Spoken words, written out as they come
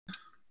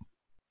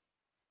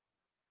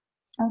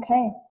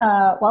Okay,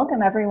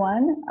 welcome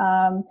everyone.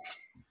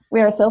 We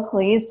are so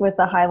pleased with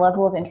the high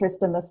level of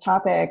interest in this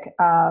topic.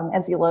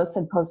 As Elos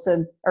had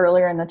posted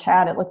earlier in the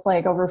chat, it looks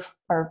like over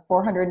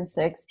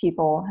 406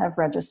 people have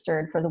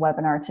registered for the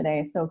webinar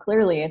today. So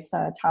clearly it's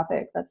a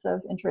topic that's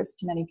of interest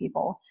to many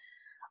people.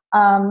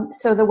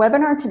 So the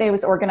webinar today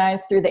was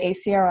organized through the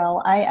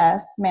ACRL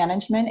IS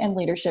Management and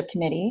Leadership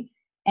Committee.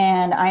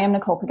 And I am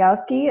Nicole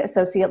Pogowski,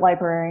 Associate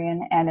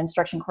Librarian and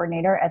Instruction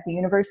Coordinator at the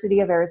University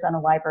of Arizona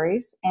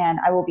Libraries. And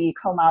I will be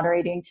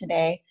co-moderating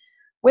today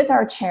with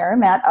our chair,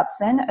 Matt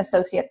Upson,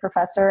 Associate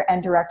Professor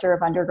and Director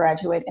of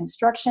Undergraduate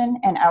Instruction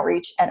and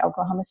Outreach at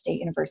Oklahoma State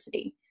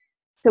University.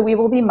 So we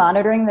will be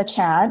monitoring the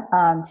chat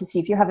to see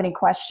if you have any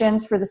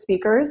questions for the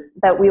speakers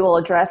that we will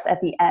address at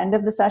the end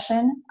of the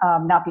session,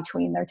 not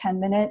between their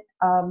 10-minute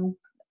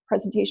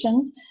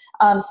presentations.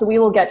 So we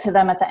will get to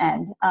them at the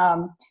end.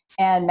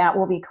 And Matt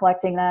will be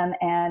collecting them,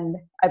 and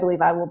I believe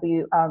I will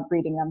be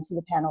reading them to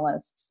the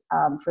panelists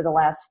for the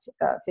last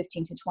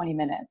 15 to 20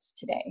 minutes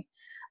today.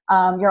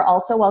 You're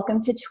also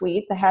welcome to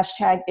tweet. The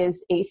hashtag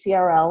is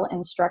ACRL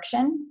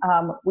Instruction.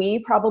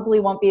 We probably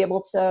won't be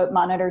able to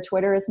monitor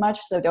Twitter as much,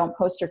 so don't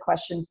post your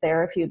questions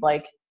there. If you'd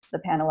like the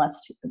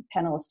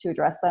panelists to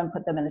address them,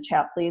 put them in the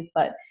chat, please.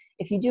 But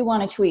if you do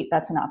want to tweet,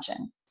 that's an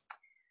option.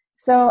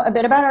 So a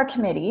bit about our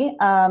committee.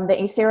 The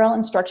ACRL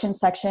Instruction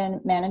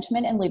Section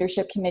Management and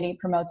Leadership Committee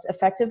promotes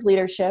effective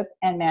leadership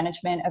and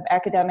management of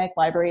academic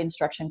library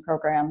instruction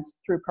programs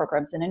through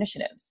programs and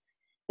initiatives.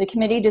 The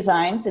committee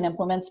designs and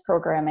implements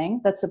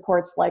programming that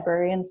supports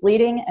librarians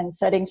leading and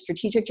setting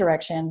strategic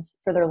directions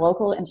for their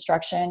local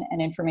instruction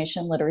and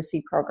information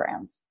literacy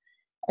programs.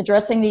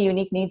 Addressing the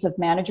unique needs of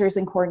managers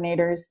and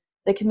coordinators,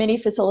 the committee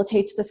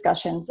facilitates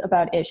discussions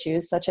about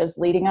issues such as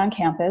leading on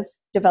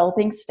campus,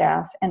 developing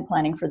staff, and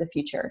planning for the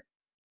future.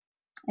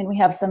 And we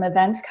have some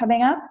events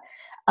coming up,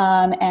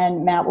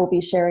 and Matt will be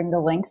sharing the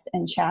links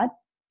in chat.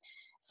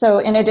 So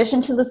in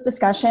addition to this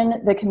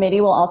discussion, the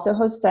committee will also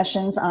host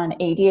sessions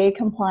on ADA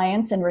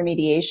compliance and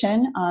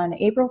remediation on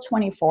April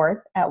 24th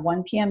at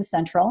 1 p.m.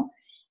 Central,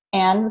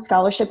 and the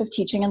Scholarship of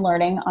Teaching and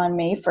Learning on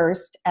May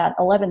 1st at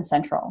 11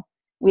 Central.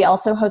 We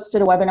also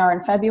hosted a webinar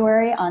in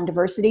February on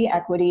diversity,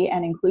 equity,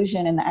 and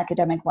inclusion in the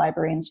academic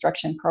library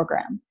instruction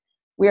program.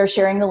 We are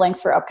sharing the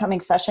links for upcoming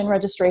session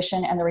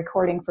registration and the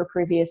recording for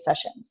previous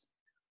sessions.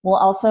 We'll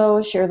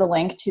also share the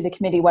link to the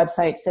committee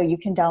website so you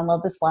can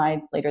download the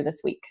slides later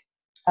this week.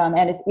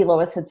 And as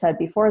Elois had said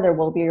before, there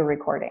will be a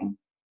recording.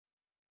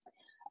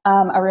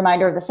 A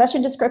reminder of the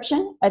session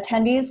description: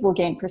 attendees will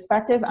gain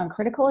perspective on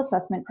critical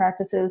assessment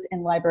practices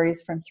in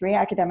libraries from 3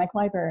 academic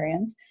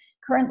librarians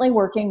currently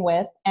working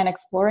with and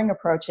exploring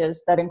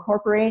approaches that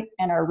incorporate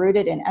and are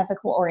rooted in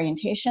ethical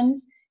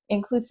orientations,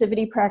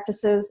 inclusivity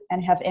practices,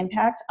 and have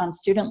impact on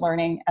student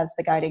learning as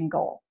the guiding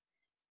goal.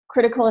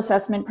 Critical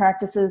assessment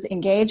practices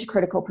engage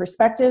critical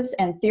perspectives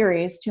and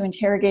theories to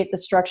interrogate the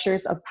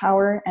structures of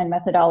power and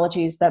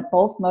methodologies that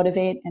both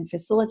motivate and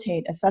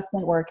facilitate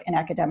assessment work in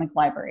academic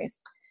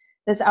libraries.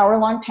 This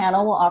hour-long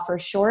panel will offer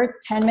short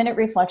 10-minute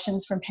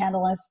reflections from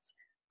panelists,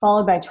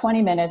 followed by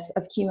 20 minutes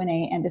of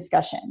Q&A and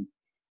discussion.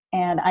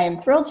 And I am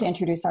thrilled to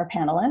introduce our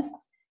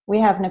panelists. We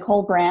have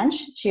Nicole Branch.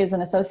 She is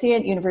an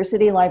Associate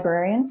University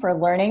Librarian for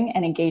Learning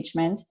and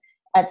Engagement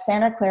at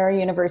Santa Clara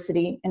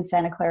University in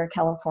Santa Clara,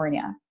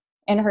 California.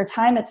 In her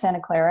time at Santa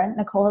Clara,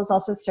 Nicole has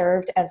also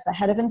served as the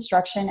Head of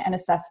Instruction and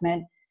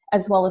Assessment,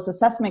 as well as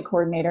Assessment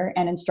Coordinator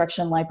and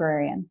Instruction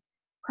Librarian.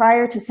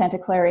 Prior to Santa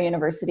Clara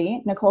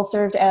University, Nicole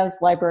served as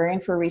Librarian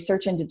for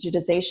Research and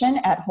Digitization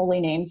at Holy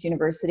Names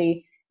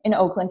University in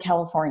Oakland,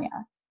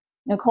 California.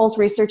 Nicole's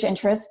research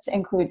interests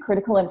include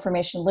critical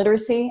information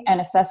literacy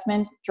and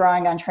assessment,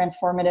 drawing on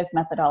transformative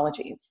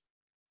methodologies.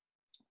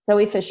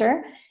 Zoe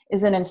Fisher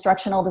is an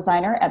instructional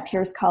designer at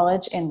Pierce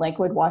College in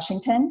Lakewood,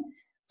 Washington.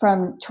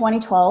 From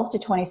 2012 to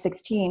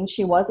 2016,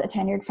 she was a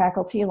tenured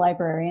faculty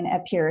librarian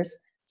at Pierce,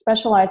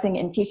 specializing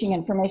in teaching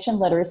information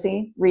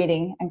literacy,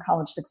 reading, and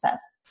college success.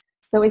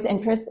 Zoe's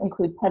interests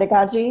include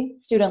pedagogy,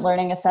 student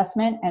learning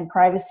assessment, and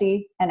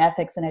privacy and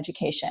ethics in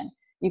education.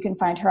 You can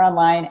find her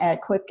online at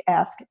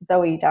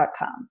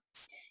quickaskzoe.com.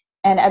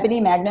 And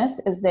Ebony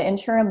Magnus is the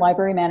interim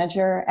library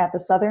manager at the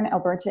Southern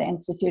Alberta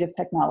Institute of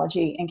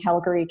Technology in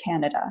Calgary,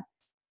 Canada.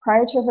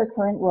 Prior to her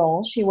current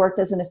role, she worked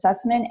as an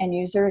assessment and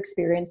user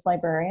experience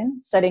librarian,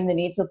 studying the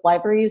needs of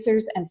library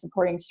users and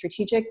supporting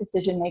strategic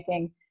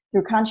decision-making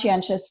through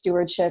conscientious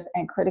stewardship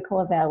and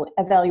critical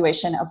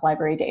evaluation of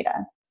library data.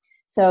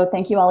 So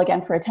thank you all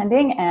again for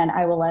attending, and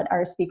I will let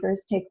our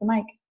speakers take the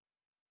mic.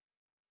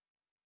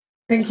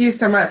 Thank you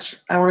so much.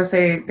 I want to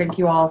say thank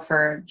you all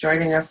for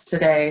joining us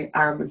today.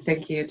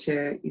 Thank you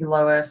to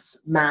Elois,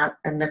 Matt,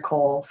 and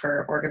Nicole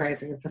for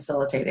organizing and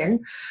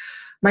facilitating.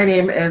 My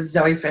name is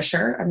Zoe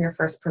Fisher. I'm your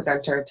first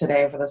presenter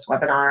today for this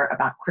webinar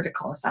about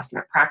critical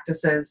assessment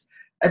practices,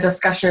 a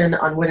discussion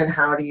on when and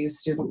how to use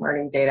student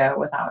learning data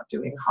without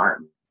doing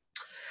harm.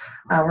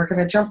 We're going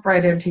to jump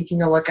right in,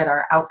 taking a look at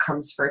our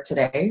outcomes for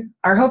today.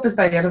 Our hope is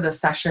by the end of this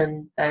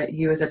session that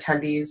you as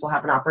attendees will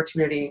have an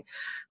opportunity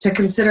to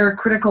consider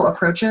critical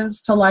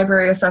approaches to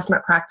library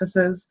assessment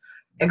practices,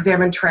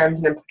 examine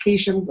trends and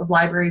implications of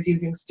libraries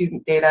using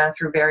student data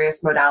through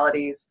various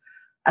modalities,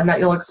 and that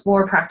you'll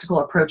explore practical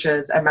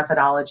approaches and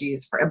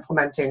methodologies for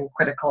implementing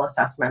critical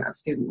assessment of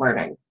student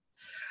learning.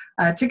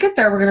 To get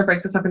there, we're going to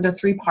break this up into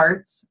 3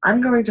 parts. I'm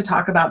going to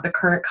talk about the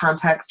current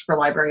context for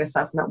library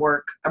assessment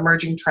work,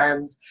 emerging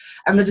trends,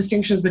 and the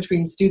distinctions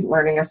between student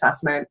learning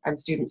assessment and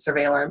student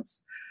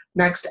surveillance.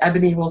 Next,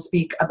 Ebony will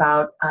speak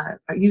about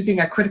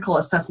using a critical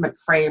assessment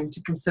frame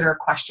to consider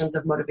questions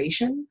of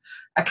motivation,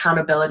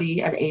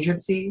 accountability, and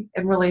agency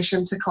in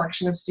relation to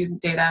collection of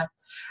student data.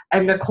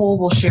 And Nicole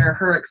will share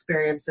her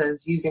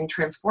experiences using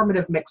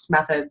transformative mixed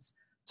methods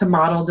to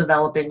model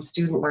developing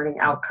student learning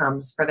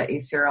outcomes for the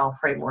ACRL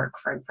framework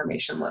for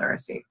information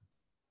literacy.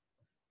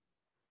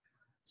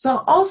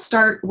 So I'll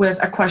start with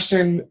a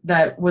question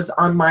that was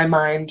on my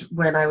mind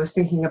when I was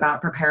thinking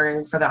about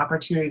preparing for the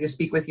opportunity to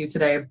speak with you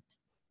today.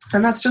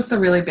 And that's just the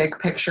really big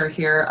picture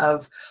here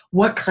of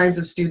what kinds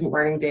of student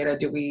learning data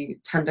do we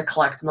tend to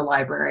collect in the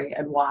library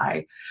and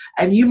why.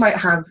 And you might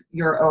have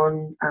your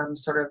own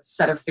sort of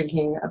set of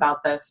thinking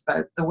about this,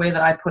 but the way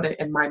that I put it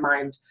in my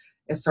mind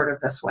is sort of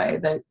this way,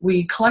 that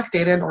we collect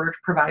data in order to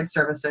provide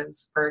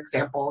services, for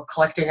example,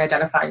 collecting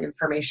identifying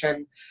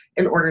information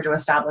in order to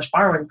establish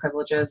borrowing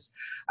privileges.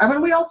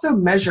 And we also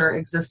measure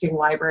existing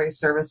library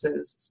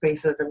services,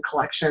 spaces, and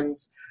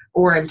collections,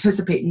 or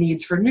anticipate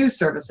needs for new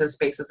services,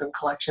 spaces, and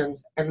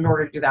collections. And in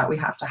order to do that, we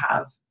have to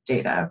have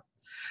data.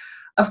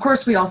 Of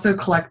course, we also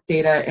collect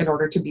data in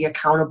order to be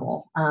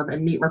accountable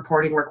and meet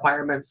reporting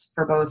requirements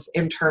for both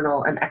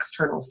internal and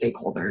external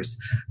stakeholders,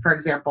 for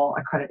example,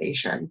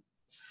 accreditation.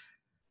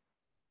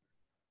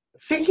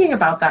 Thinking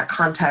about that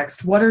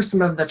context, what are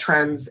some of the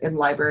trends in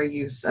library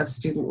use of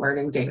student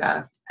learning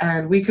data?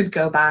 And we could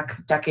go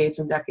back decades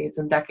and decades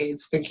and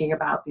decades thinking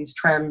about these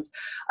trends,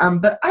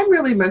 but I'm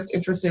really most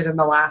interested in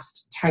the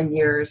last 10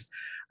 years,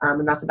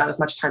 and that's about as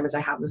much time as I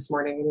have this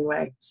morning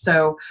anyway.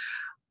 So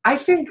I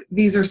think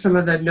these are some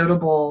of the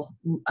notable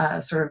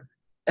sort of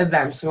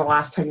events in the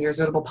last 10 years,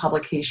 notable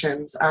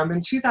publications.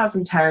 In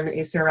 2010,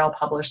 ACRL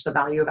published the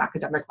Value of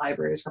Academic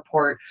Libraries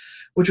report,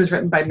 which was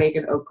written by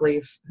Megan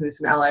Oakleaf,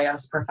 who's an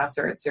LIS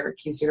professor at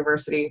Syracuse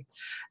University.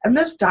 And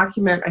this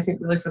document, I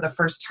think, really for the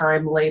first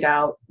time laid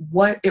out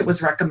what it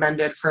was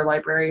recommended for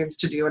librarians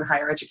to do in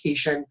higher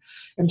education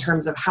in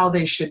terms of how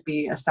they should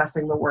be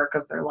assessing the work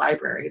of their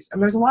libraries. And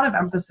there's a lot of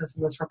emphasis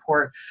in this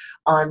report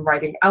on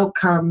writing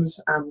outcomes,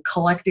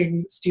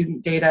 collecting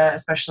student data,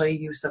 especially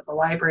use of the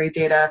library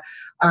data,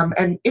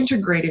 and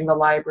integrating the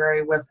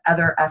library with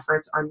other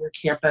efforts on your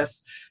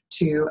campus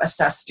to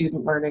assess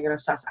student learning and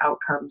assess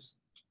outcomes.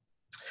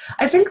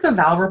 I think the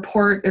VAL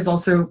report is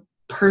also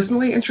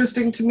personally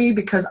interesting to me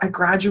because I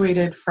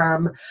graduated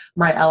from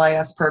my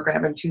LIS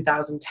program in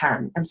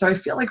 2010. And so I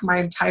feel like my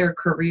entire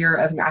career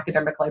as an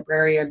academic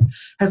librarian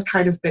has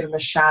kind of been in the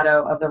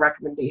shadow of the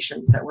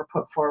recommendations that were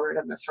put forward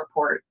in this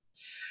report.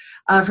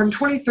 From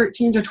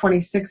 2013 to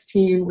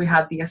 2016, we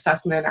had the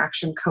assessment and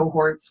action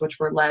cohorts, which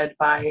were led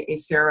by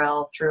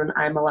ACRL through an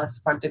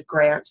IMLS-funded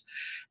grant.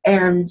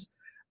 And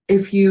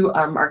if you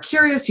are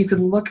curious, you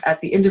can look at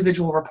the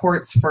individual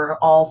reports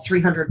for all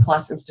 300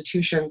 plus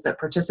institutions that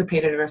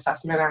participated in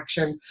assessment and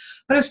action.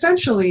 But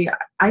essentially,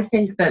 I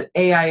think that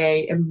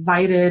AIA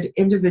invited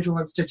individual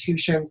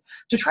institutions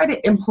to try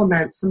to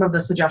implement some of the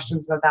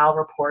suggestions in the VAL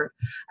report.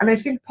 And I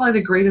think probably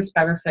the greatest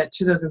benefit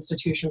to those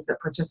institutions that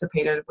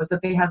participated was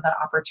that they had the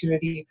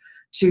opportunity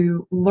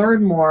to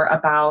learn more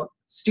about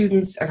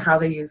students and how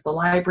they use the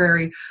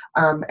library,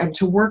 and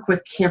to work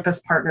with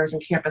campus partners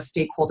and campus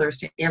stakeholders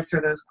to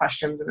answer those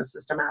questions in a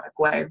systematic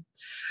way.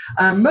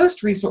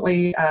 Most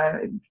recently,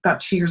 about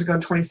 2 years ago in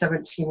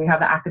 2017, we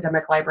have the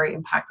Academic Library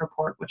Impact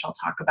Report, which I'll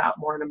talk about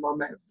more in a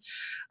moment.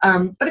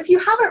 But if you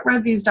haven't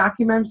read these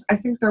documents, I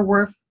think they're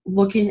worth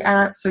looking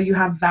at. So you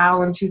have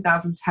VAL in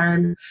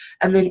 2010,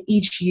 and then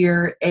each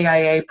year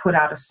AIA put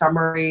out a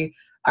summary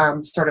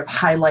sort of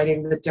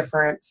highlighting the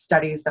different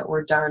studies that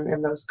were done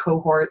in those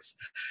cohorts.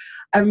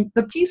 And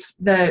the piece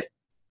that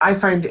I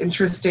find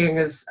interesting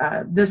is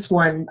this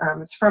one.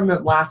 It's from the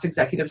last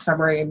executive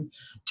summary in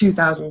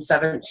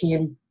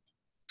 2017.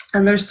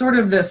 And there's sort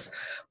of this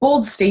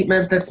bold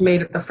statement that's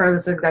made at the front of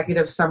this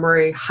executive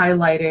summary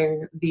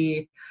highlighting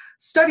the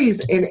studies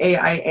in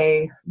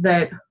AIA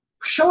that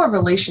show a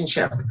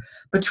relationship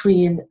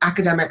between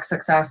academic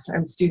success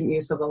and student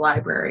use of the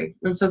library.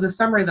 And so the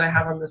summary that I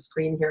have on the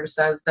screen here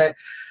says that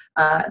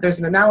there's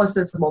an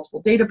analysis of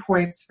multiple data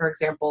points, for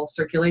example,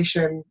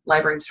 circulation,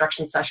 library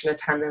instruction session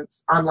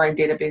attendance, online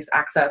database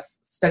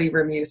access, study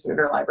room use, and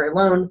interlibrary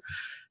loan,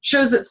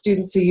 shows that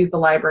students who use the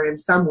library in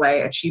some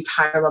way achieved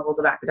higher levels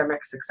of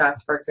academic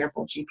success, for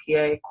example,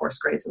 GPA, course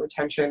grades, and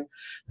retention,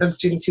 than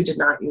students who did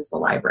not use the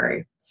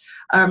library.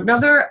 Now,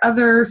 there are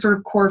other sort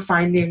of core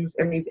findings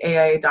in these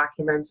AIA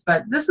documents,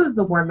 but this is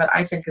the one that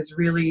I think is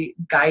really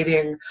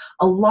guiding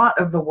a lot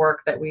of the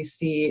work that we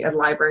see in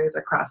libraries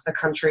across the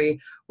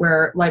country,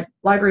 where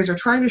libraries are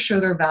trying to show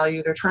their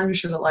value, they're trying to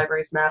show that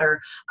libraries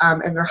matter,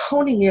 and they're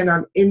honing in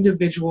on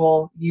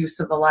individual use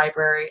of the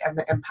library and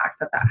the impact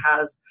that that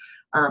has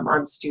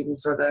on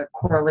students, or the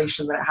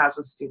correlation that it has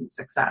with student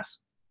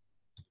success.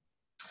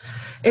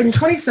 In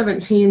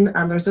 2017,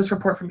 there's this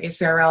report from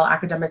ACRL,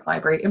 Academic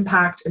Library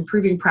Impact,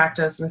 Improving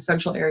Practice and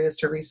Essential Areas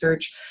to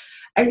Research.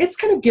 And it's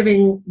kind of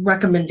giving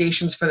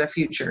recommendations for the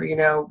future. You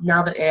know,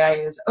 now that AI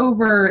is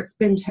over, it's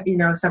been,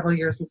 several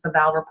years since the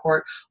VAL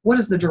report. What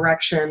is the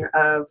direction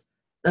of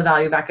the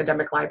value of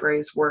academic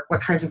libraries work? What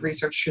kinds of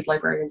research should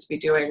librarians be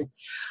doing?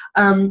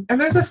 And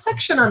there's a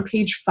section on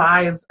page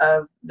 5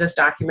 of this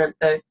document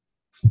that,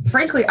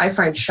 frankly, I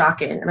find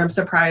shocking. And I'm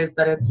surprised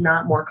that it's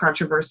not more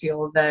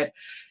controversial that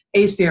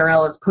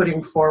ACRL is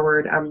putting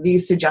forward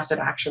these suggested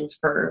actions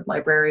for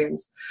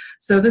librarians.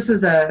 So this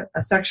is a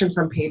section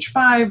from page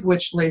 5,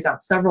 which lays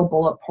out several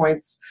bullet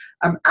points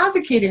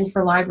advocating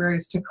for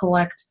libraries to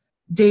collect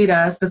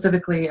data,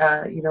 specifically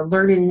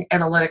learning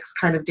analytics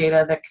kind of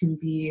data that can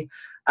be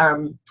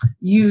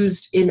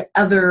used in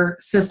other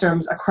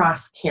systems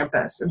across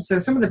campus. And so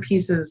some of the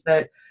pieces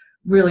that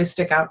really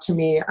stick out to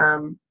me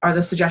are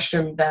the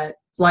suggestion that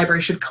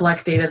libraries should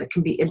collect data that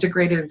can be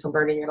integrated into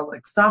learning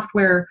analytics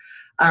software,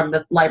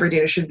 that library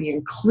data should be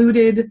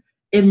included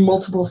in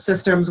multiple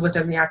systems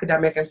within the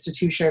academic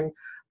institution,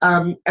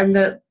 and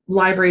that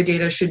library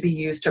data should be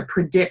used to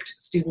predict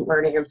student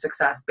learning and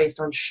success based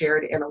on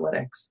shared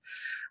analytics.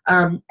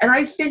 And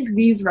I think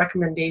these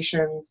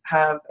recommendations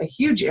have a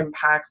huge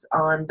impact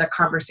on the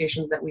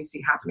conversations that we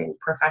see happening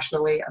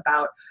professionally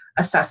about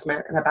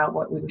assessment and about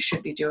what we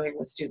should be doing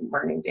with student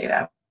learning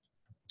data.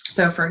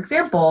 So, for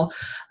example,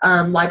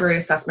 Library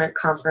Assessment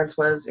Conference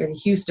was in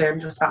Houston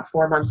just about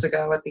 4 months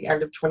ago at the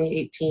end of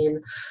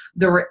 2018.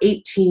 There were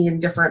 18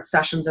 different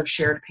sessions of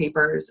shared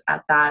papers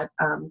at that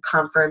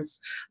conference.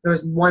 There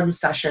was one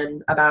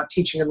session about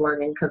teaching and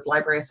learning because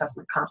Library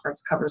Assessment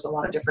Conference covers a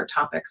lot of different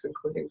topics,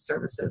 including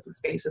services and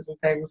spaces and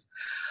things.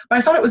 But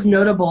I thought it was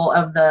notable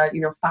of the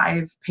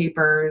 5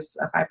 papers,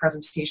 5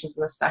 presentations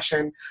in this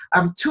session,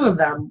 2 of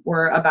them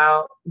were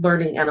about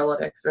learning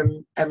analytics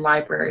and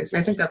libraries.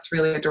 And I think that's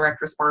really a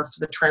direct response to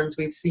the trends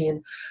we've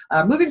seen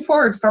moving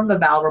forward from the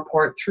VAL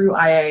report through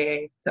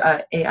AIA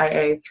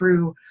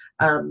through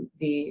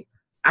the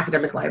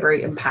Academic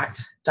Library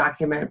Impact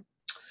document.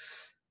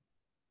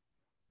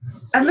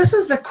 And this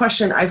is the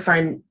question I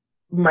find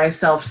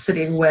myself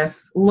sitting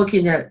with,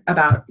 looking at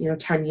about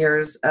 10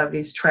 years of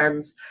these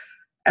trends.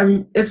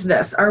 And it's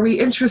this: are we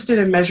interested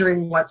in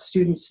measuring what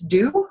students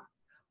do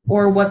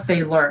or what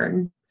they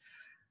learn?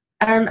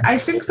 And I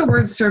think the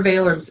word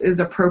surveillance is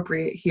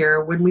appropriate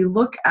here when we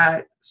look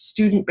at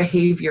student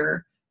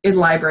behavior in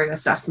library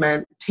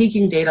assessment,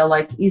 taking data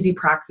like easy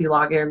proxy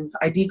logins,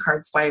 ID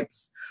card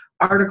swipes,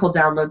 article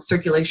downloads,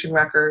 circulation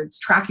records,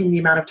 tracking the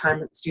amount of time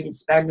that students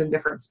spend in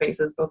different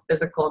spaces, both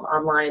physical and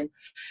online,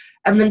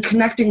 and then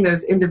connecting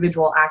those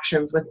individual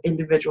actions with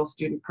individual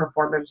student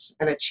performance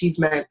and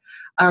achievement.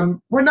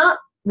 We're not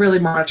really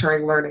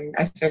monitoring learning.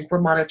 I think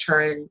we're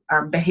monitoring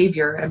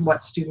behavior and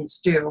what students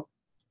do.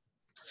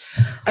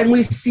 And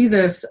we see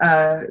this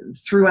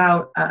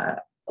throughout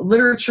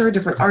literature,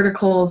 different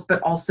articles,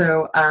 but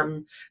also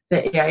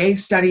the AIA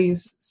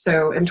studies.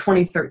 So in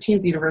 2013,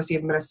 at the University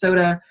of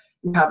Minnesota,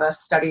 you have a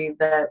study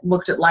that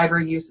looked at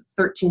library use at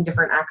 13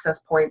 different access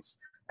points,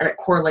 and it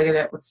correlated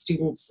it with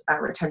students'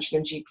 retention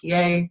and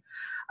GPA.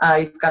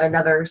 You've got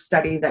another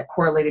study that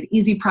correlated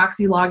easy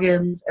proxy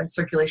logins and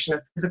circulation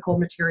of physical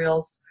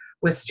materials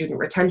with student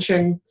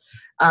retention.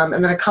 And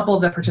then a couple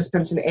of the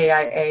participants in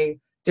AIA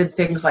did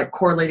things like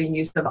correlating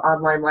use of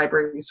online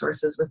library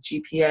resources with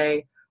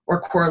GPA, or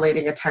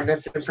correlating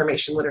attendance and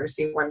information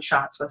literacy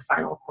one-shots with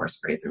final course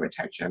grades and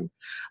retention.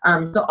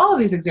 So all of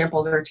these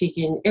examples are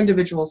taking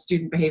individual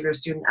student behavior,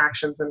 student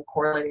actions, and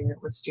correlating it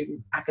with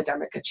student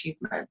academic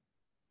achievement.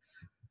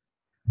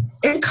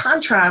 In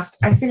contrast,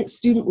 I think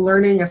student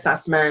learning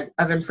assessment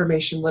of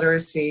information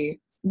literacy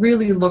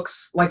really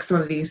looks like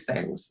some of these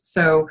things.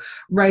 So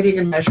writing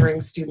and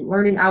measuring student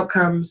learning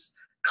outcomes,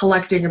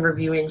 collecting and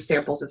reviewing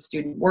samples of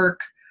student work,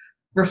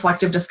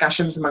 reflective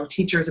discussions among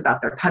teachers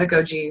about their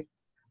pedagogy,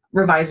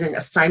 revising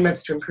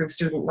assignments to improve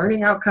student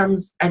learning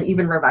outcomes, and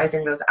even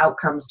revising those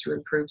outcomes to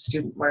improve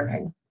student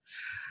learning.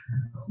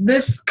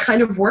 This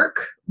kind of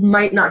work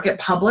might not get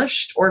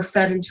published or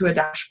fed into a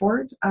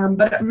dashboard,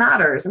 but it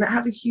matters, and it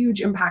has a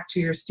huge impact to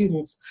your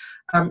students,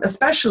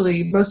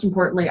 especially, most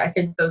importantly, I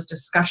think those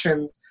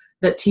discussions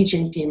that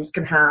teaching teams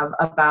can have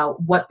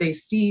about what they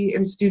see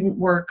in student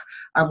work,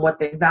 what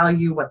they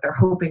value, what they're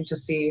hoping to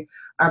see.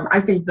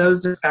 I think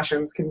those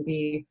discussions can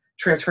be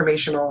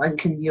transformational and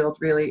can yield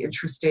really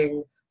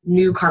interesting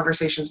new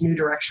conversations, new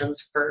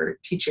directions for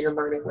teaching and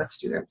learning with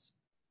students.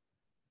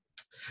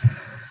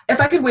 If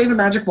I could wave a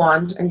magic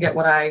wand and get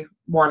what I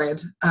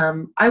wanted,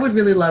 I would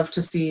really love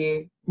to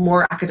see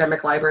more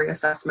academic library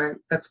assessment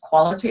that's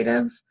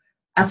qualitative,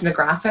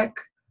 ethnographic,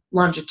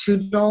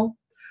 longitudinal,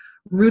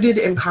 rooted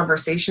in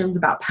conversations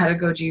about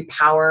pedagogy,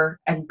 power,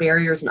 and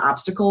barriers and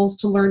obstacles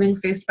to learning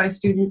faced by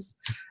students,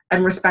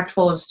 and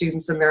respectful of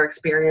students and their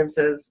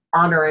experiences,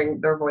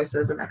 honoring their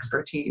voices and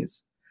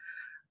expertise.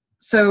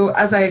 So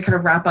as I kind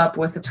of wrap up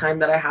with the time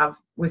that I have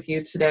with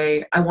you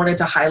today, I wanted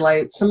to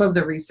highlight some of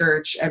the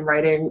research and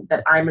writing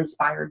that I'm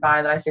inspired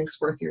by that I think is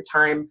worth your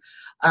time.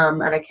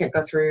 And I can't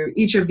go through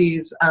each of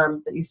these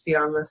that you see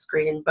on the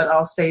screen, but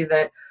I'll say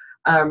that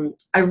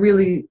I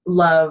really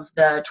love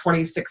the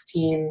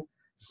 2016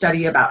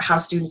 study about how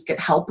students get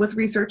help with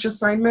research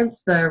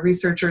assignments. The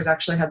researchers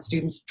actually had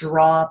students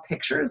draw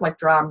pictures, like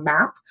draw a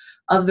map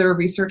of their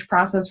research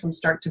process from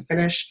start to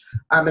finish.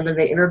 And then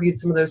they interviewed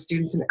some of those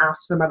students and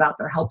asked them about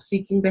their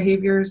help-seeking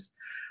behaviors.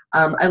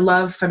 I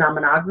love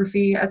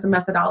phenomenography as a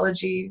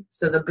methodology.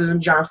 So the Boone,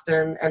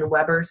 Johnston, and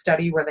Weber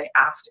study, where they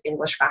asked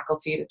English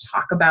faculty to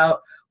talk about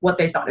what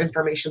they thought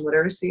information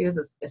literacy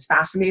is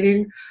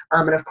fascinating.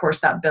 And of course,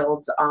 that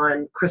builds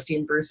on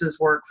Christine Bruce's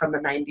work from the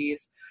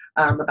 90s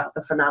about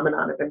the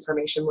phenomenon of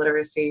information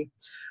literacy.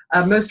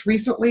 Most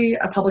recently,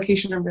 a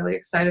publication I'm really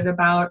excited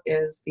about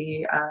is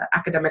the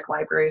Academic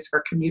Libraries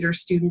for Commuter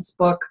Students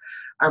book,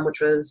 which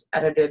was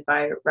edited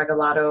by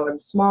Regalado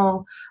and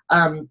Small.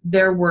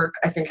 Their work,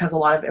 I think, has a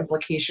lot of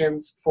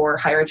implications for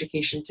higher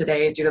education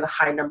today due to the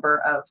high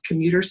number of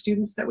commuter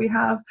students that we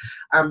have,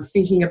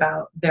 thinking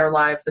about their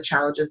lives, the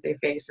challenges they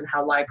face, and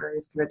how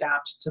libraries can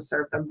adapt to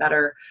serve them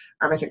better.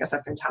 I think that's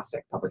a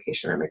fantastic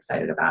publication. I'm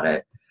excited about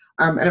it.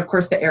 And of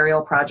course, the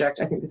ACRL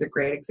project, I think, is a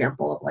great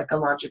example of like a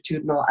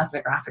longitudinal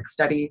ethnographic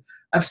study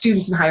of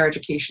students in higher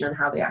education and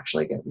how they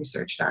actually get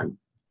research done.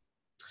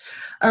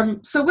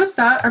 So with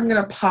that, I'm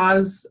going to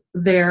pause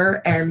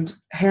there and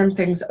hand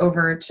things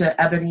over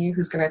to Ebony,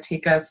 who's going to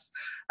take us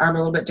a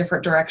little bit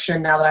different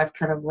direction now that I've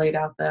kind of laid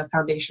out the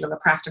foundation of the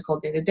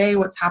practical day-to-day,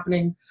 what's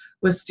happening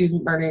with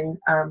student learning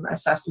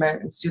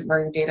assessment and student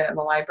learning data in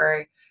the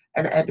library.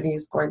 And Ebony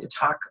is going to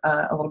talk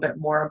a little bit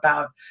more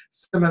about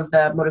some of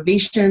the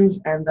motivations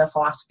and the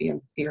philosophy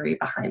and theory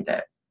behind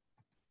it.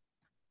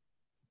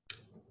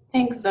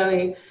 Thanks,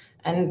 Zoe,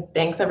 and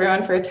thanks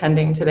everyone for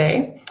attending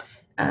today.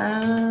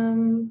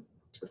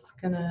 Just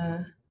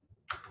gonna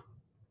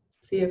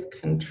see if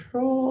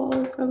control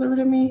goes over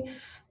to me.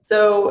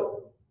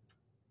 So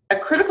a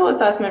critical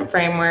assessment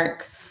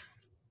framework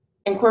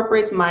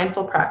incorporates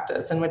mindful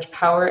practice in which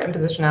power and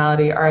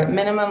positionality are at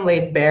minimum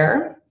laid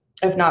bare,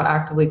 if not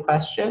actively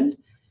questioned,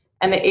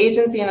 and the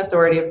agency and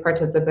authority of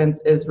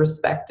participants is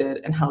respected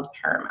and held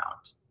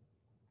paramount.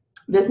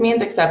 This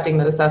means accepting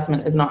that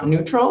assessment is not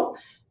neutral,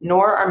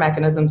 nor are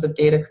mechanisms of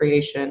data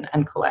creation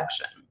and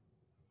collection.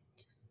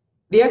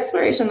 The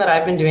exploration that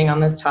I've been doing on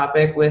this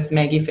topic with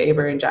Maggie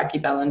Faber and Jackie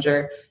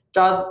Bellinger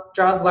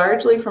draws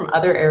largely from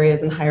other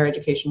areas in higher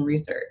education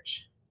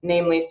research,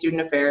 namely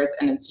student affairs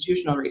and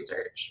institutional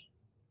research,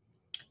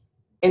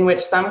 in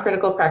which some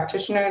critical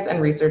practitioners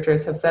and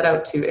researchers have set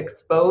out to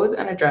expose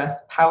and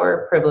address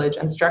power, privilege,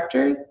 and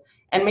structures,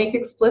 and make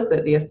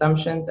explicit the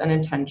assumptions and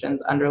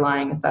intentions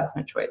underlying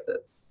assessment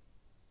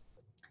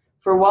choices.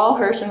 For Wall,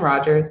 Hirsch, and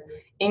Rogers,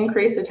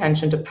 increased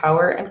attention to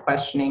power and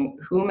questioning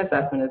whom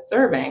assessment is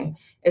serving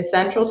is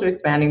central to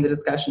expanding the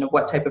discussion of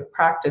what type of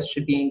practice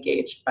should be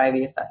engaged by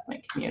the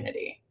assessment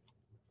community.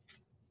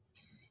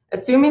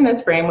 Assuming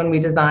this frame when we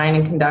design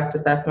and conduct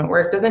assessment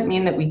work doesn't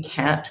mean that we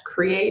can't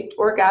create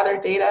or gather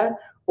data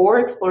or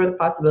explore the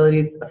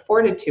possibilities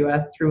afforded to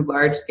us through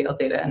large-scale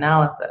data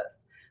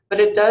analysis. But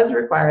it does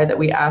require that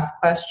we ask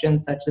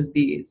questions such as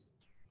these.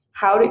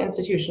 How do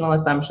institutional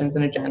assumptions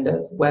and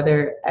agendas,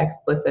 whether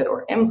explicit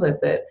or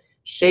implicit,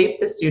 shape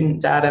the student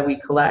data we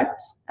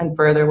collect, and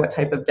further what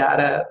type of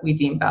data we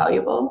deem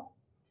valuable?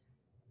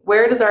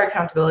 Where does our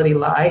accountability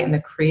lie in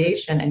the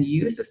creation and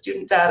use of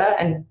student data,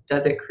 and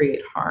does it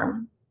create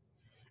harm?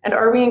 And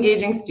are we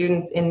engaging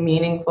students in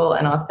meaningful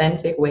and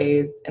authentic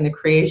ways in the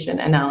creation,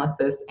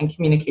 analysis, and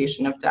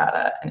communication of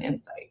data and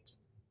insight?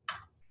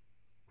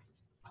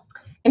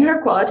 In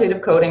her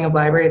qualitative coding of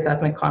library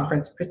assessment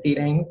conference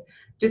proceedings,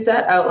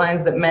 Doucette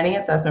outlines that many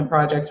assessment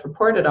projects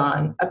reported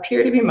on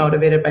appear to be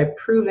motivated by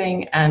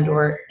proving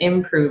and/or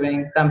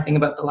improving something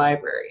about the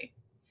library.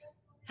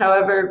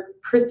 However,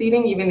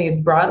 preceding even these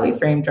broadly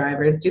framed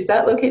drivers,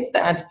 Doucette locates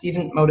the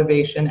antecedent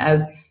motivation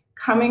as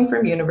coming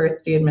from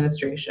university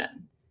administration,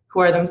 who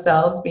are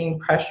themselves being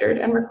pressured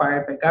and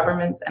required by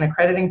governments and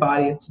accrediting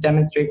bodies to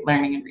demonstrate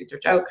learning and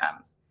research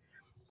outcomes.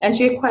 And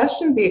she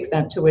questions the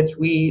extent to which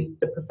we,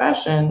 the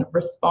profession,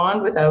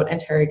 respond without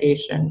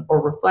interrogation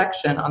or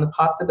reflection on the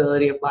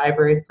possibility of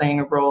libraries playing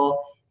a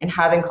role in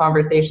having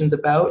conversations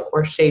about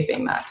or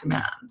shaping that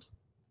demand.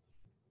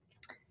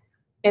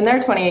 In their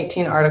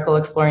 2018 article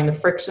exploring the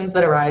frictions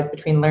that arise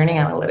between learning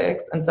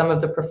analytics and some of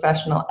the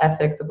professional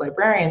ethics of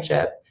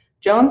librarianship,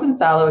 Jones and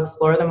Salo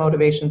explore the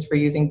motivations for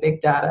using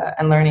big data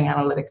and learning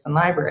analytics in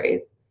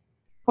libraries,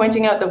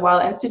 pointing out that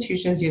while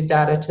institutions use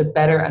data to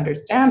better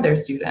understand their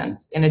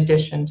students, in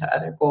addition to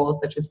other goals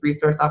such as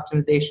resource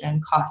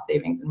optimization, cost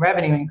savings, and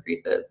revenue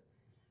increases,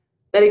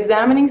 that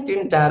examining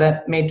student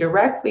data may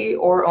directly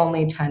or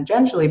only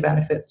tangentially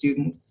benefit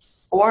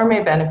students, or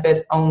may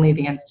benefit only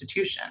the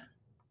institution.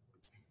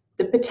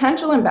 The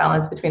potential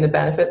imbalance between the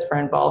benefits for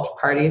involved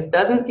parties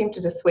doesn't seem to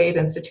dissuade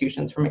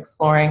institutions from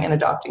exploring and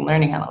adopting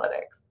learning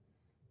analytics.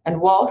 And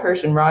Wall,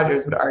 Hirsch, and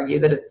Rogers would argue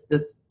that it's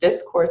this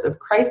discourse of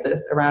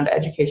crisis around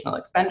educational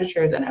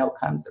expenditures and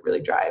outcomes that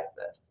really drives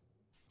this.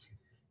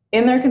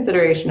 In their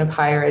consideration of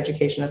higher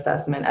education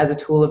assessment as a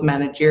tool of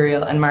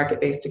managerial and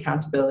market-based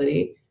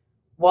accountability,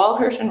 Wall,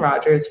 Hirsch, and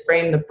Rogers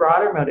frame the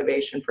broader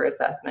motivation for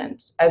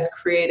assessment as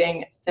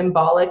creating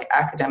symbolic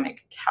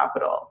academic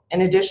capital,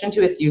 in addition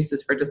to its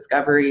uses for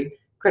discovery,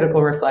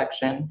 critical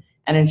reflection,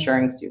 and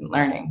ensuring student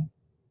learning.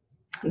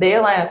 They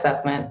align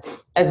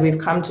assessment, as we've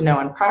come to know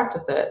and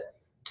practice it,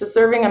 to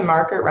serving a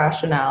market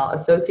rationale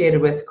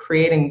associated with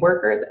creating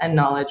workers and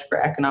knowledge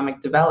for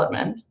economic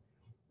development,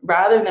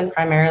 rather than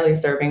primarily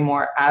serving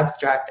more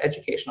abstract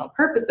educational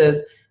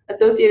purposes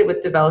associated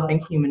with developing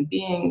human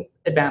beings,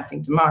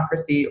 advancing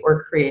democracy,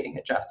 or creating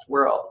a just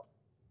world.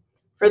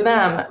 For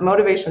them,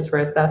 motivations for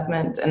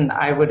assessment, and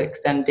I would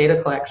extend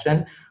data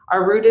collection,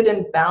 are rooted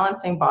in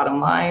balancing bottom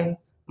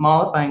lines,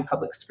 mollifying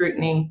public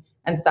scrutiny,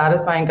 and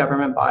satisfying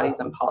government bodies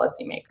and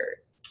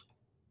policymakers.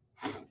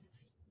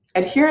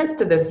 Adherents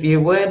to this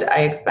view would, I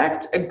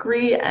expect,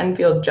 agree and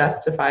feel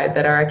justified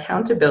that our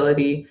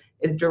accountability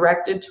is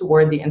directed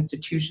toward the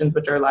institutions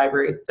which our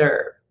libraries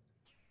serve.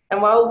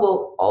 And while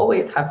we'll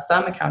always have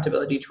some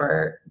accountability to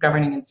our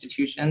governing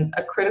institutions,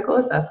 a critical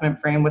assessment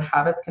frame would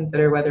have us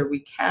consider whether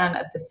we can,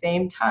 at the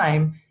same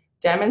time,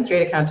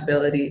 demonstrate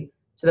accountability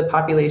to the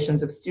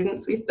populations of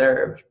students we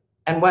serve,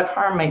 and what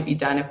harm might be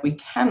done if we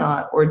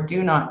cannot or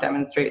do not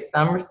demonstrate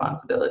some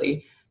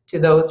responsibility to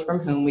those from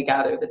whom we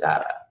gather the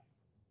data.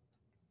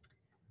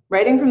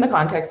 Writing from the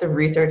context of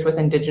research with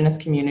Indigenous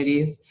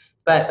communities,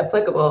 but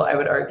applicable, I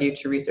would argue,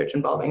 to research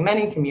involving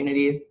many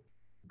communities,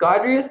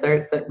 Gaudry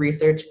asserts that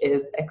research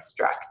is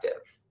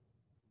extractive.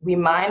 We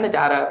mine the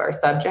data of our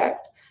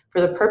subject for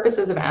the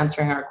purposes of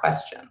answering our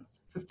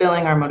questions,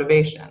 fulfilling our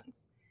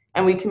motivations,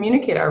 and we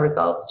communicate our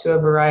results to a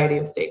variety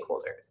of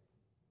stakeholders.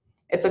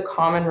 It's a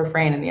common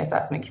refrain in the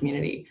assessment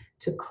community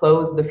to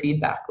close the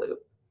feedback loop.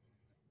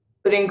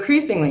 But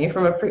increasingly,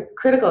 from a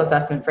critical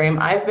assessment frame,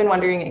 I've been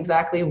wondering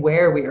exactly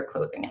where we are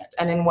closing it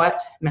and in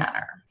what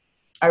manner.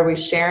 Are we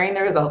sharing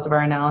the results of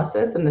our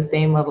analysis in the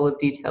same level of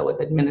detail with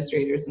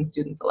administrators and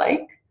students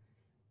alike?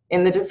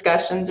 In the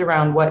discussions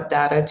around what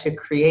data to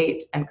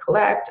create and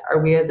collect,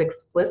 are we as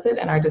explicit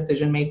in our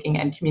decision-making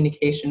and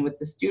communication with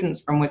the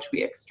students from which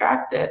we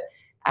extract it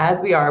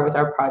as we are with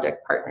our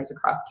project partners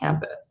across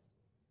campus?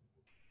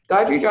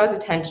 Gaudry draws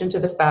attention to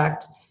the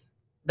fact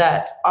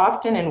that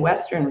often in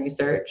Western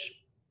research,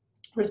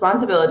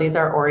 responsibilities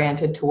are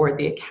oriented toward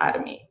the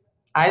academy,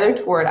 either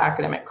toward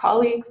academic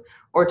colleagues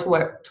or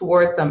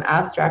toward some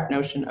abstract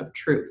notion of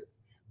truth,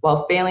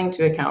 while failing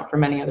to account for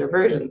many other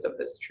versions of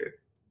this truth.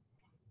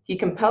 He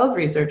compels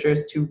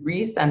researchers to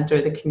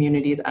recenter the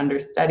communities under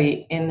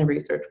study in the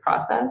research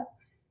process,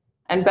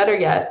 and better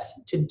yet,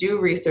 to do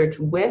research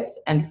with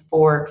and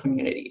for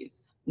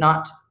communities,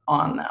 not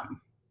on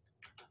them.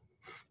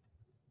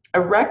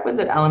 A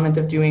requisite element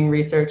of doing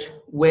research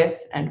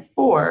with and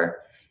for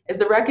is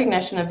the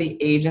recognition of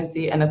the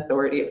agency and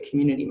authority of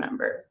community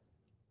members.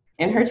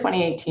 In her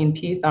 2018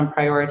 piece on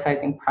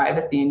prioritizing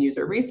privacy in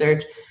user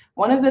research,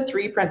 one of the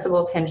 3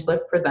 principles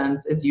Hinchliffe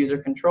presents is user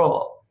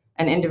control.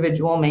 An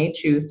individual may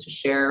choose to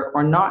share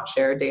or not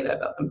share data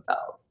about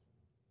themselves.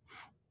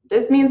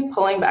 This means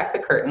pulling back the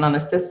curtain on the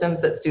systems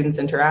that students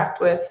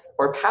interact with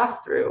or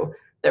pass through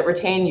that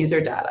retain user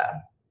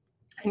data,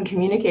 and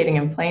communicating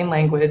in plain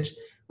language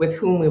with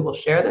whom we will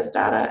share this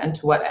data and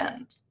to what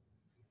end.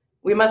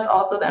 We must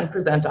also then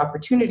present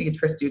opportunities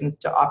for students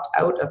to opt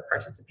out of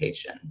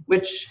participation,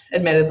 which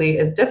admittedly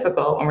is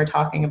difficult when we're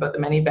talking about the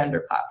many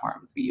vendor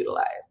platforms we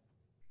utilize.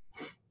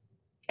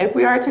 If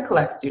we are to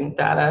collect student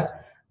data,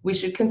 we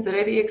should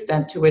consider the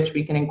extent to which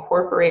we can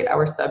incorporate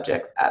our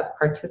subjects as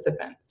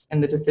participants in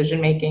the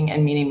decision-making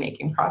and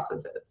meaning-making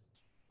processes.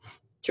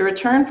 To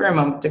return for a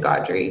moment to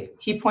Gaudry,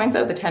 he points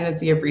out the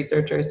tendency of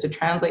researchers to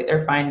translate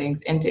their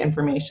findings into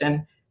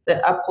information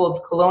that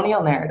upholds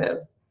colonial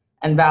narratives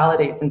and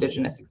validates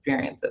Indigenous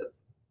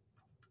experiences.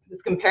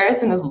 This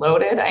comparison is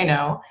loaded, I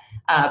know,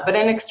 but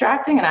in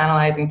extracting and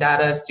analyzing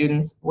data of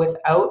students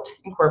without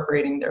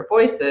incorporating their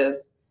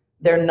voices,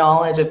 their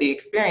knowledge of the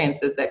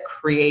experiences that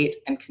create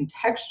and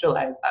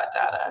contextualize that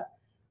data,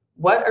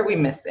 what are we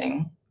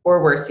missing,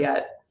 or worse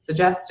yet,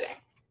 suggesting?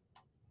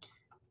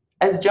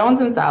 As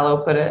Jones and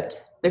Sallow put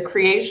it, the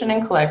creation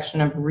and collection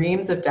of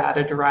reams of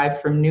data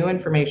derived from new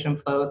information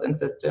flows and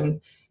systems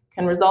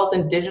can result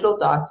in digital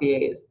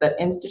dossiers that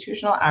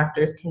institutional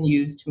actors can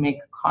use to make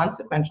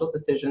consequential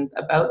decisions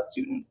about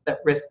students that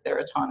risk their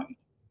autonomy.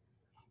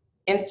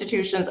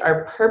 Institutions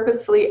are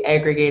purposefully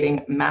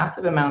aggregating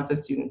massive amounts of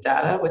student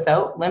data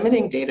without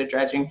limiting data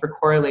dredging for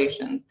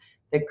correlations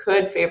that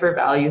could favor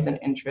values and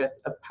interests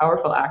of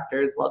powerful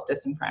actors while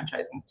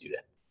disenfranchising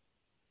students.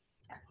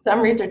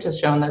 Some research has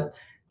shown that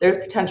there's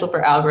potential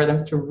for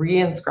algorithms to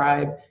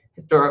reinscribe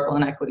historical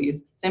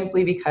inequities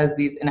simply because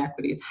these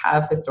inequities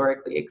have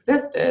historically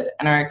existed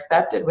and are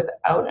accepted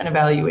without an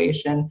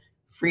evaluation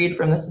freed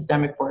from the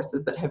systemic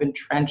forces that have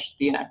entrenched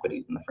the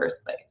inequities in the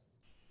first place.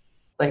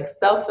 Like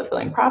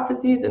self-fulfilling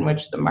prophecies in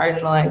which the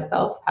marginalized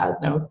self has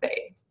no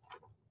say.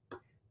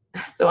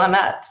 So on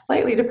that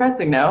slightly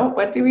depressing note,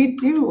 what do we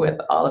do with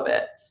all of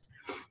it?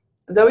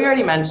 Zoe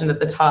already mentioned at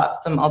the top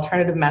some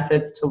alternative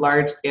methods to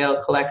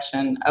large-scale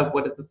collection of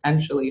what is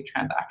essentially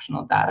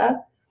transactional data.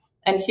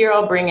 And here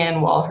I'll bring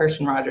in Wall, Hirsch,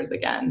 and Rogers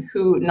again,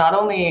 who not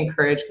only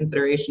encourage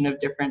consideration of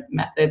different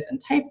methods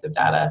and types of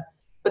data,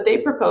 but they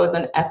propose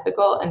an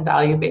ethical and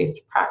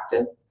value-based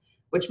practice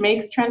which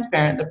makes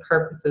transparent the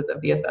purposes of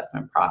the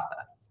assessment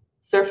process,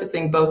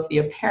 surfacing both the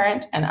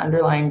apparent and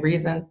underlying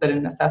reasons that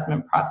an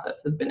assessment process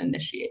has been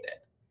initiated.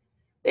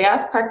 They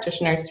ask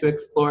practitioners to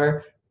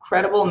explore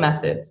credible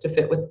methods to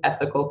fit with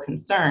ethical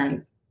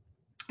concerns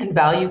and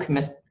value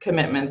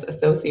commitments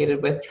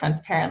associated with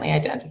transparently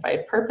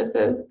identified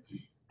purposes,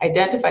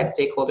 identified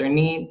stakeholder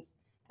needs,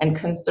 and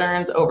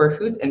concerns over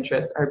whose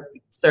interests are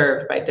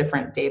served by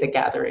different data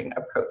gathering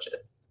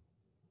approaches.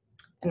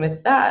 And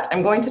with that,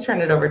 I'm going to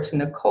turn it over to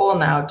Nicole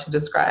now to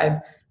describe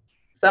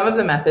some of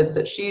the methods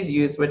that she's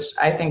used, which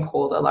I think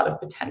hold a lot of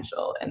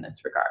potential in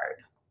this regard.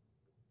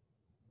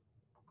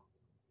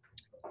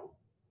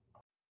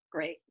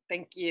 Great,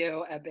 thank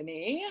you,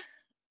 Ebony.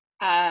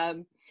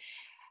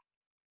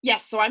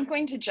 Yes, so I'm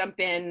going to jump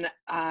in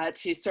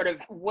to sort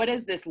of what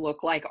does this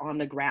look like on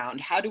the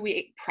ground? How do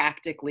we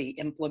practically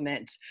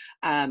implement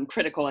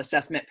critical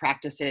assessment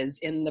practices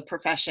in the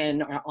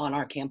profession or on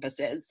our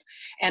campuses?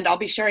 And I'll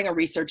be sharing a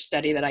research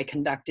study that I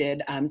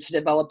conducted to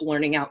develop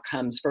learning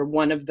outcomes for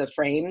one of the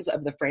frames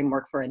of the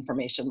Framework for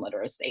Information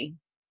Literacy.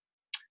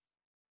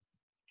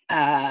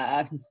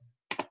 Sorry,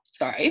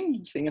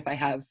 I'm seeing if I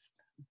have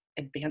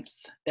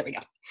advance, there we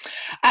go.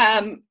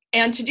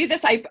 And to do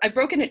this, I've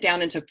broken it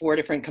down into 4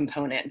 different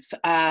components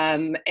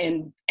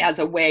and as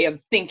a way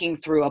of thinking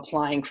through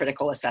applying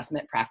critical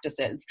assessment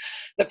practices.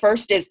 The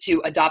first is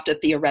to adopt a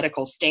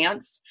theoretical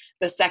stance.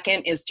 The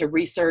second is to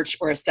research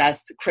or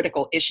assess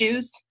critical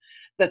issues.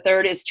 The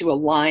third is to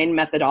align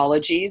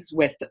methodologies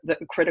with the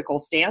critical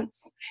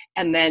stance,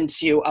 and then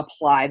to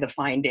apply the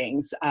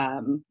findings.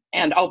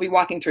 And I'll be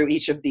walking through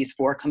each of these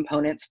 4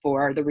 components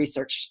for the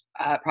research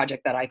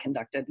project that I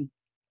conducted.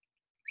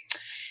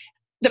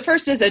 The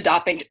first is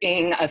adopting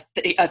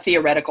a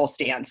theoretical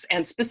stance,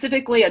 and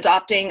specifically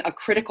adopting a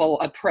critical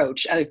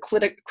approach, a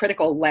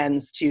critical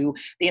lens to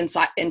the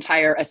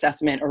entire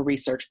assessment or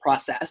research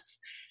process.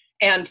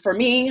 And for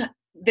me,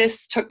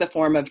 this took the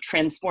form of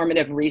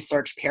transformative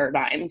research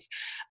paradigms.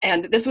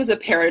 And this was a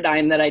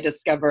paradigm that I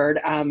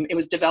discovered. It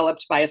was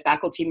developed by a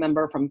faculty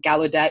member from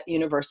Gallaudet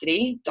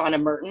University, Donna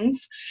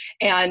Mertens,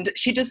 and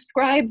she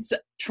describes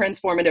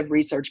transformative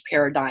research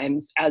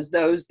paradigms as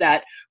those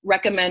that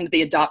recommend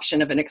the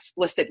adoption of an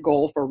explicit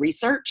goal for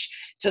research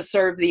to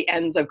serve the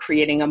ends of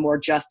creating a more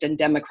just and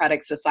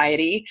democratic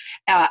society.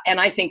 And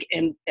I think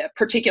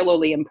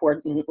particularly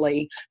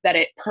importantly, that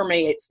it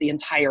permeates the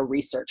entire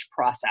research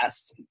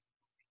process.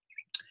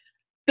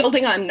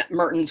 Building on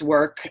Merton's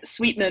work,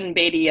 Sweetman,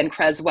 Beatty, and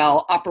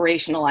Creswell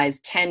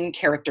operationalized 10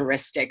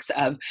 characteristics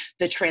of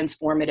the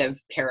transformative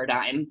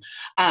paradigm.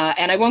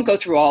 And I won't go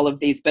through all of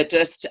these, but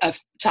just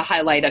to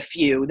highlight a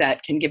few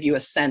that can give you a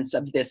sense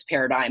of this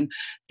paradigm.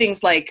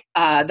 Things like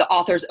the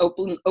authors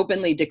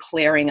openly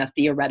declaring a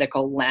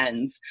theoretical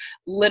lens,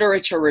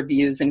 literature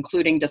reviews,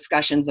 including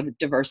discussions of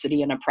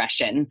diversity and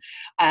oppression,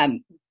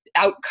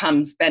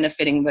 outcomes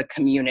benefiting the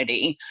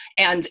community,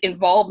 and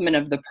involvement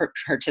of the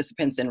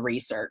participants in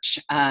research,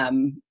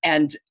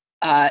 and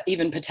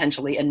even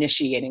potentially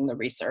initiating the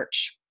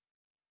research.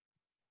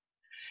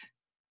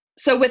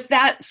 So with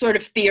that sort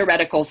of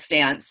theoretical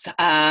stance,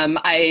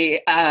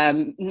 I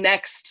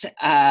next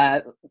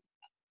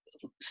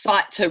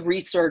sought to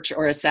research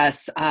or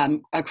assess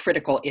a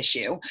critical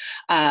issue,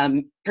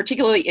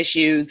 particularly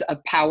issues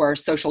of power,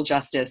 social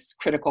justice,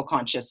 critical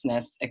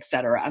consciousness,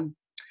 etc.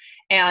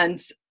 And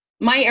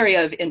my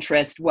area of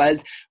interest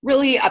was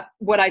really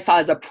what I saw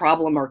as a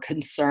problem or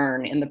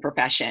concern in the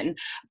profession,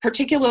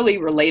 particularly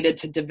related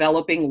to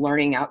developing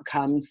learning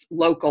outcomes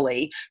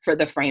locally for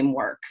the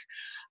framework.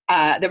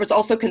 There was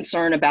also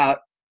concern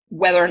about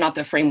whether or not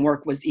the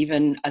framework was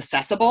even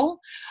accessible.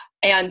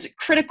 And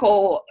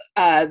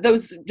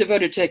those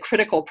devoted to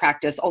critical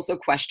practice also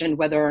questioned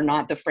whether or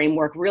not the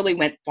framework really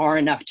went far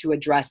enough to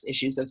address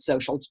issues of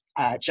social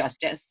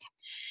justice.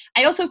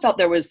 I also felt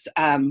there was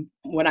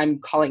what I'm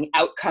calling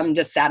outcome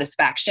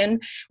dissatisfaction,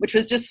 which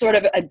was just sort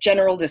of a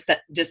general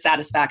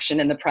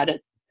dissatisfaction in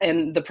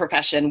the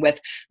profession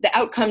with the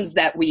outcomes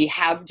that we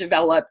have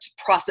developed,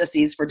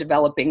 processes for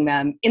developing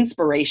them,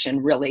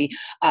 inspiration really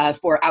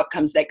for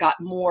outcomes that got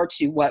more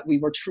to what we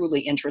were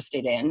truly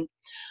interested in.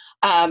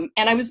 And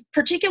I was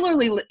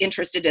particularly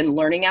interested in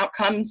learning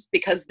outcomes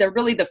because they're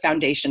really the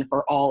foundation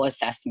for all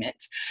assessment.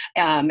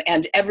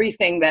 And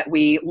everything that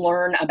we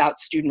learn about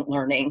student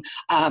learning,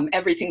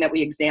 everything that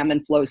we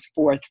examine flows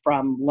forth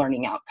from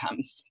learning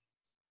outcomes.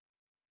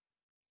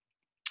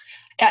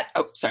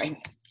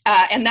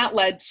 And that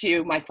led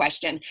to my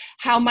question,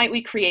 how might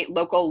we create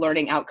local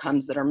learning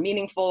outcomes that are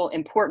meaningful,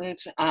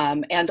 important,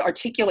 and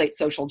articulate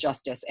social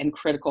justice and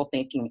critical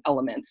thinking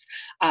elements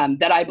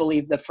that I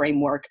believe the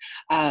framework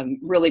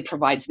really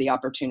provides the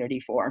opportunity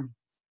for.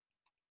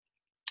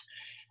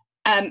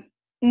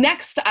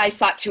 Next, I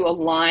sought to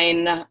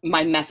align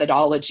my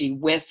methodology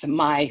with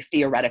my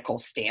theoretical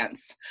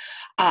stance.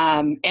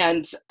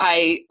 And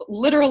I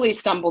literally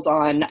stumbled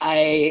on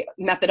a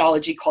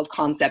methodology called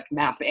concept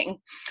mapping.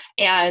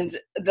 And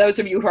those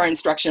of you who are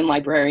instruction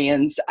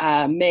librarians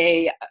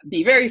may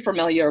be very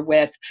familiar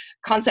with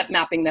concept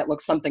mapping that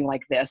looks something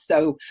like this.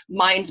 So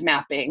mind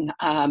mapping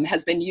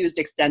has been used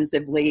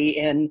extensively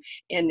in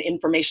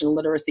information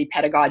literacy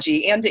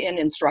pedagogy and in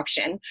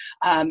instruction.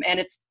 And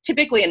it's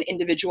typically an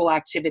individual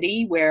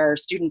activity where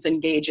students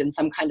engage in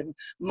some kind of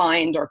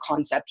mind or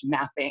concept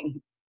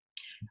mapping.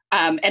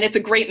 And it's a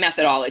great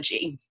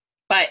methodology,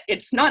 but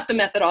it's not the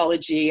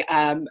methodology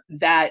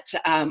that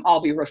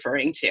I'll be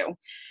referring to.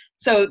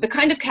 So the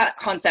kind of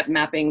concept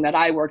mapping that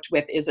I worked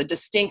with is a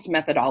distinct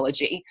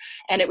methodology,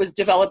 and it was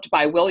developed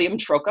by William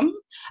Trocum,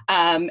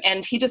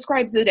 and he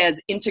describes it as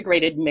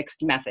integrated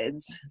mixed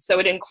methods. So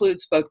it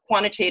includes both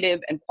quantitative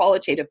and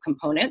qualitative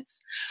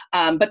components,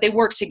 but they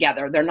work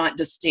together. They're not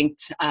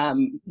distinct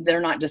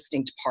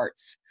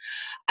parts.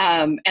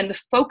 And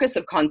the focus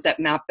of concept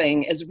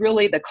mapping is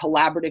really the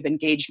collaborative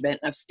engagement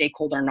of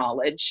stakeholder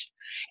knowledge,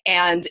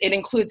 and it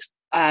includes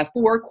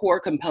 4 core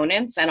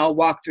components, and I'll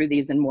walk through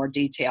these in more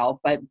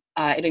detail, but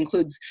it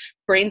includes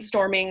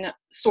brainstorming,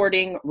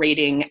 sorting,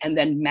 rating, and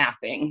then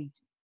mapping.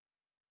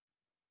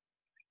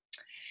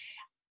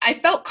 I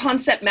felt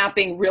concept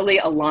mapping really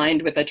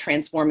aligned with a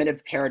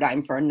transformative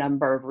paradigm for a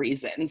number of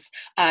reasons,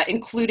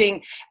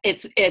 including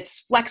it's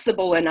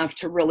flexible enough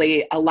to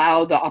really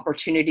allow the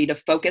opportunity to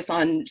focus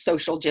on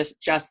social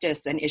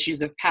justice and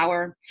issues of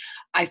power.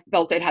 I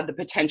felt it had the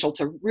potential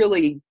to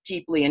really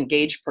deeply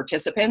engage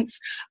participants,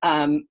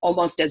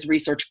 almost as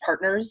research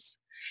partners.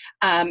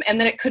 And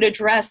then it could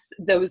address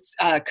those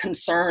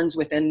concerns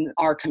within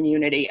our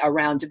community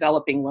around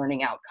developing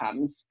learning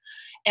outcomes.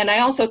 And I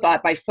also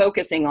thought by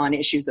focusing on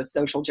issues of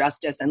social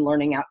justice and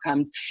learning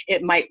outcomes,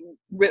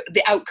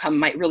 the outcome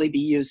might really be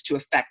used to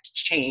affect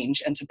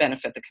change and to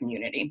benefit the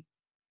community,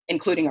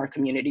 including our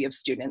community of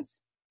students.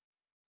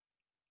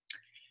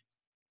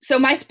 So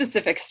my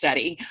specific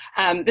study,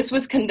 this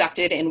was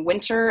conducted in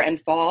winter and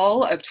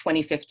fall of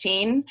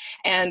 2015,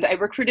 and I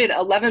recruited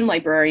 11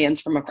 librarians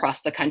from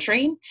across the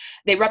country.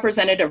 They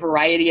represented a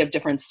variety of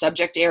different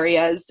subject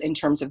areas in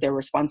terms of their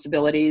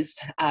responsibilities,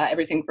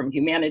 everything from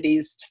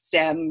humanities to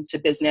STEM to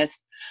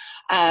business.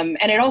 And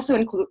it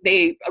also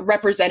they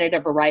represented a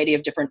variety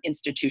of different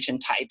institution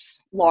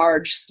types,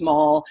 large,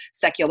 small,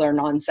 secular,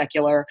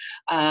 non-secular,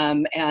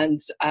 and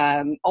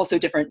also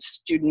different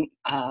student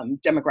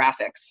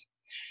demographics.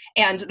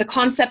 And the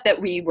concept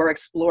that we were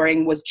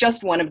exploring was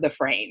just one of the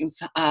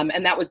frames,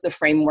 and that was the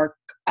framework,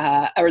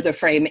 or the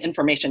frame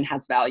information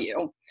has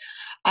value.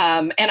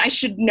 And I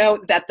should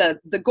note that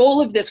the goal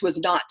of this was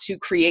not to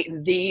create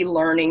the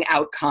learning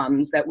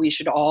outcomes that we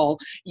should all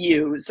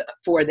use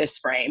for this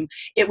frame.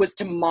 It was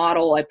to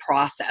model a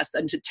process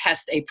and to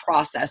test a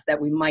process that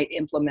we might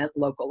implement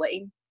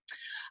locally.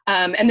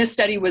 And this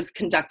study was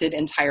conducted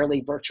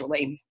entirely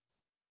virtually.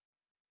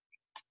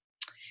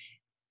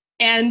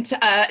 And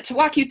to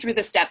walk you through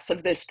the steps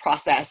of this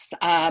process,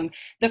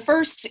 the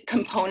first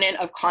component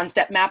of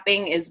concept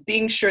mapping is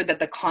being sure that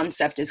the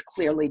concept is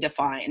clearly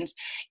defined.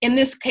 In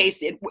this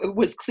case, it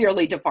was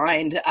clearly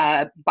defined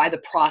by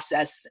the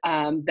process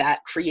that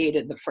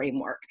created the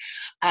framework.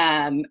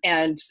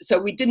 And so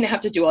we didn't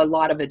have to do a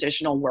lot of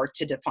additional work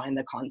to define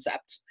the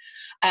concept.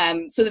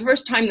 So the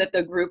first time that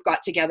the group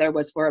got together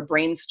was for a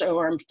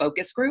brainstorm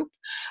focus group.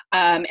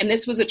 And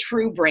this was a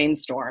true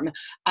brainstorm.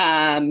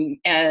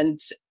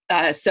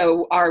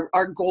 So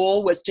our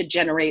goal was to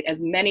generate as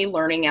many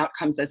learning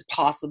outcomes as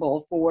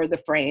possible for the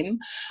frame.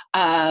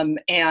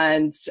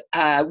 And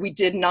we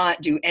did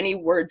not do any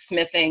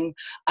wordsmithing.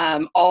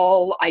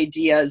 All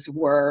ideas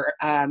were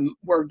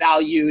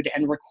valued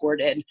and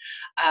recorded.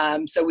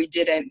 So we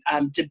didn't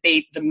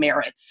debate the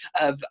merits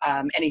of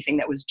anything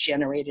that was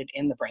generated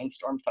in the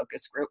brainstorm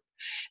focus group.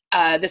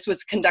 This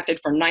was conducted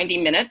for 90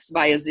 minutes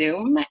via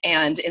Zoom.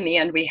 And in the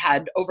end, we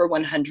had over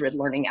 100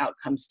 learning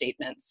outcome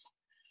statements.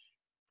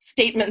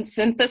 Statement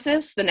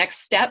synthesis, the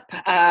next step,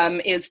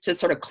 is to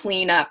sort of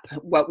clean up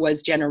what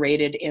was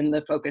generated in the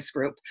focus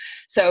group.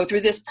 So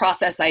through this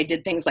process, I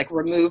did things like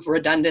remove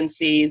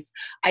redundancies.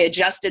 I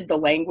adjusted the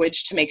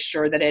language to make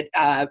sure that it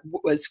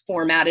was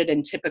formatted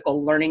in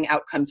typical learning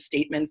outcome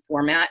statement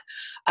format,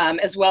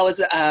 as well as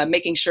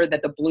making sure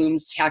that the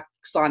Bloom's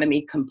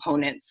taxonomy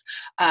components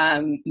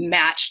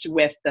matched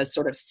with the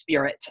sort of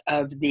spirit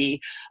of the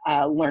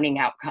learning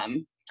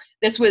outcome.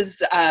 This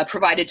was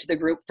provided to the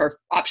group for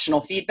optional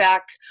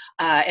feedback,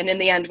 and in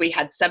the end, we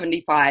had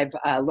 75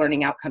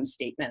 learning outcome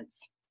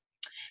statements.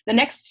 The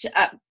next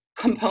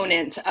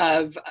component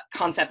of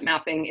concept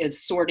mapping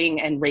is sorting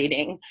and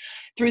rating.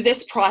 Through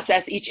this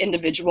process, each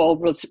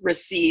individual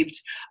received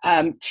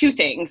two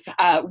things.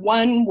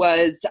 One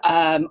was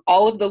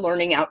all of the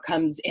learning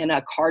outcomes in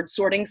a card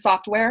sorting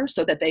software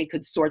so that they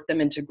could sort them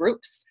into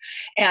groups.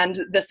 And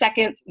the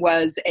second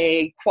was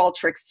a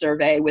Qualtrics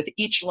survey with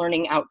each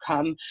learning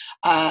outcome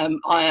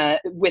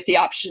with the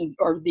option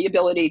or the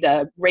ability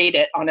to rate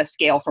it on a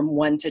scale from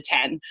 1 to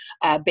 10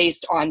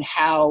 based on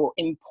how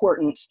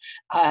important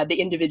the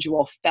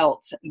individual felt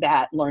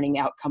that learning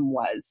outcome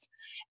was.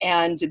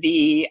 And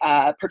the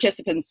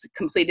participants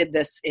completed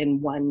this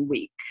in 1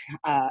 week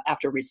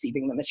after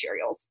receiving the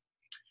materials.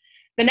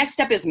 The next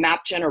step is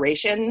map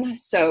generation.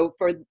 So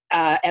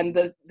and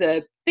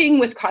the thing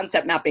with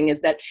concept mapping is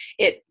that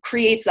it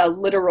creates a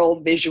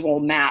literal visual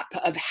map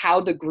of how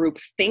the group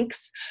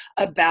thinks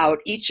about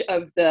each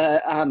of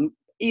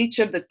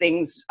the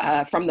things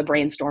from the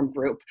brainstorm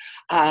group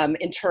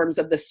in terms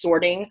of the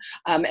sorting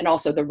and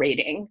also the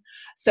rating.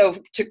 So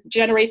to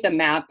generate the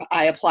map,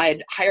 I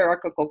applied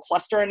hierarchical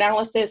cluster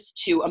analysis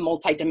to a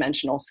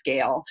multidimensional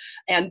scale.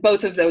 And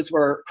both of those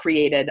were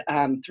created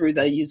through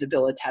the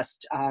usability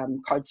test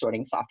card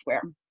sorting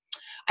software.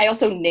 I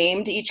also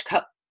named each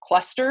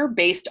cluster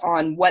based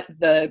on what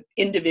the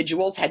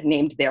individuals had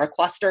named their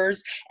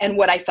clusters and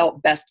what I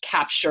felt best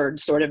captured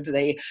sort of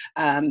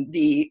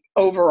the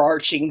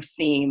overarching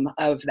theme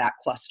of that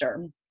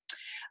cluster.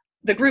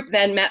 The group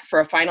then met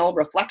for a final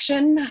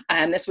reflection,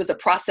 and this was a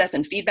process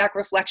and feedback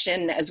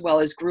reflection, as well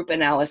as group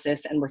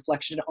analysis and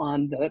reflection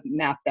on the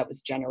map that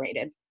was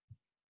generated.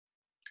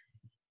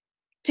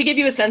 To give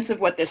you a sense of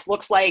what this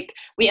looks like,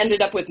 we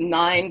ended up with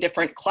 9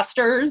 different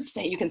clusters.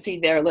 You can see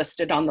they're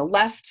listed on the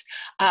left.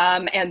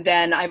 And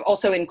then I've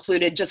also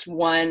included just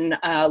one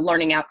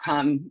learning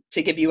outcome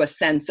to give you a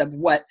sense of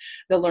what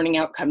the learning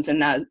outcomes in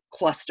that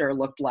cluster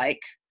looked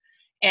like.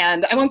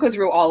 And I won't go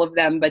through all of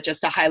them, but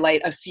just to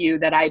highlight a few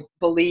that I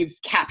believe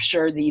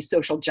capture the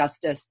social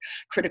justice,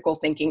 critical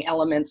thinking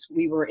elements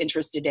we were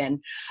interested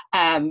in.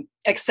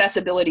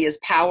 Accessibility is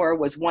power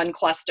was one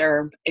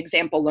cluster.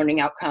 Example learning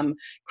outcome,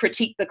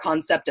 critique the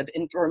concept of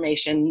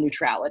information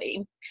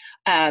neutrality.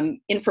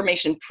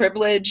 Information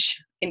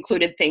privilege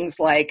included things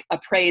like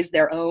appraise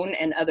their own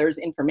and others'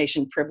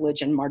 information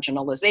privilege and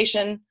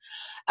marginalization.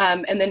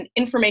 And then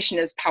information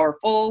is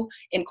powerful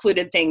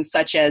included things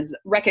such as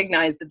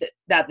recognize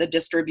that the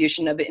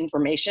distribution of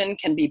information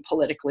can be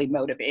politically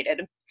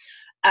motivated.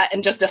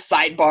 And just a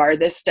sidebar,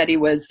 this study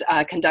was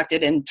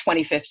conducted in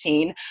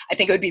 2015. I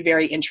think it would be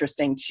very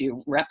interesting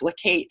to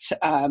replicate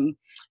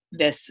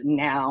this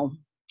now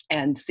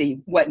and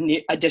see what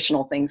new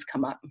additional things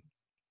come up.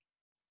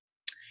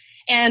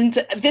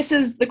 And this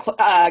is the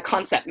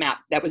concept map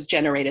that was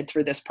generated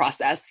through this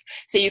process.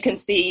 So you can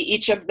see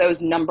each of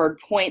those numbered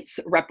points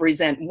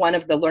represent one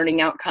of the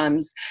learning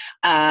outcomes.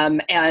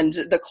 And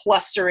the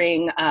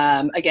clustering,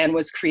 again,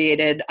 was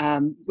created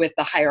with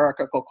the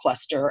hierarchical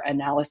cluster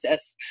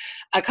analysis.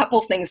 A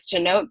couple things to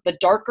note: the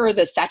darker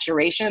the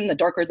saturation, the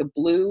darker the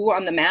blue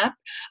on the map,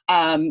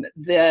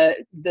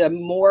 the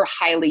more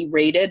highly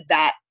rated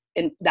that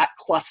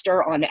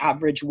cluster on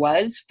average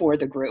was for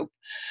the group.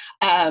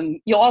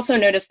 You'll also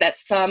notice that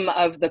some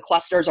of the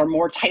clusters are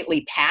more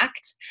tightly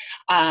packed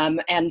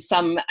and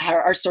some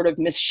are sort of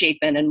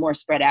misshapen and more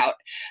spread out.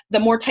 The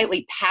more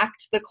tightly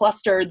packed the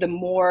cluster, the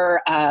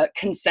more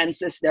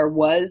consensus there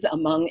was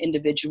among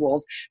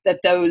individuals that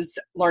those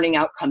learning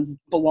outcomes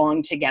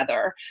belong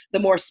together. The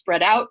more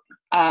spread out,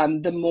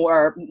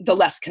 the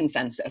less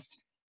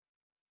consensus.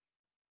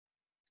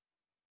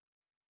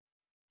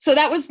 So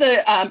that was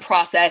the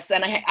process,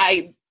 and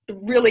I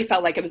really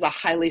felt like it was a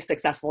highly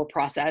successful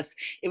process.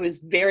 It was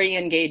very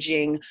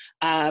engaging.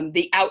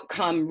 The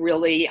outcome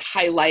really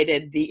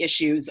highlighted the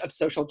issues of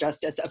social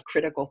justice, of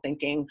critical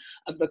thinking,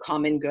 of the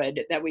common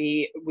good that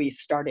we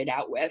started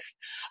out with.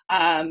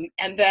 And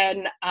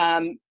then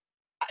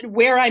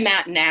where I'm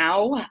at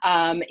now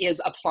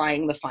is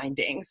applying the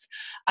findings.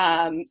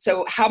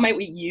 So how might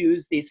we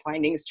use these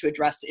findings to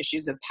address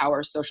issues of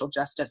power, social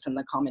justice, and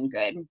the common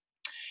good?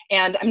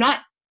 And I'm not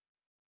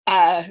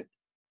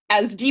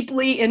as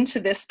deeply into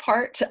this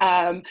part,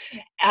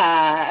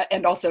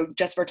 and also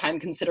just for time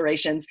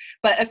considerations,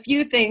 but a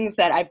few things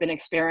that I've been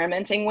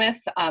experimenting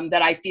with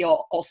that I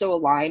feel also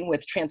align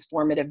with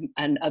transformative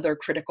and other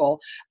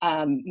critical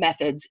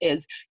methods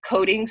is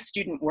coding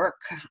student work.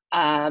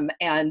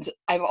 And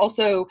I've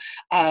also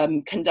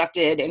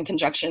conducted, in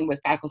conjunction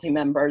with faculty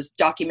members,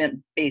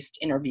 document-based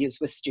interviews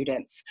with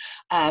students.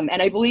 And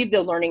I believe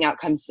the learning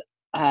outcomes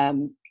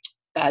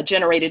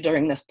generated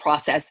during this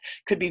process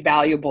could be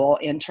valuable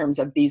in terms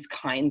of these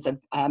kinds of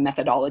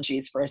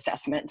methodologies for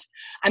assessment.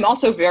 I'm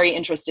also very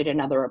interested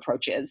in other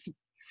approaches.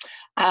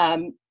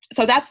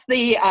 So that's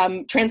the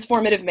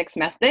transformative mixed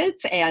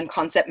methods and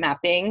concept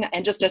mapping.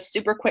 And just a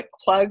super quick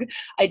plug,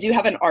 I do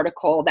have an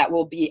article that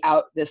will be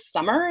out this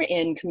summer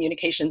in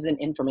Communications and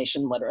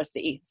Information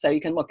Literacy, so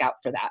you can look out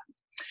for that.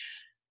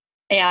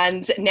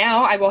 And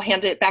now I will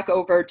hand it back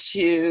over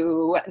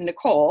to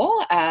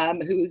Nicole,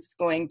 who's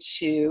going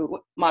to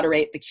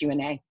moderate the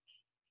Q&A.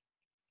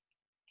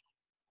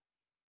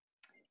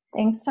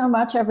 Thanks so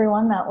much,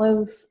 everyone. That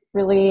was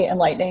really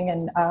enlightening,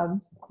 and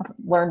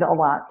learned a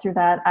lot through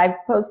that. I've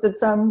posted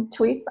some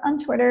tweets on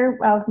Twitter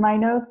of my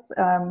notes.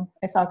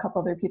 I saw a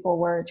couple other people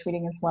were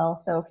tweeting as well,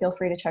 so feel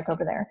free to check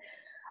over there.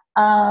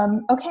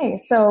 Okay,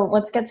 so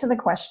let's get to the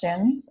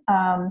questions.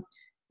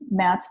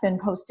 Matt's been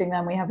posting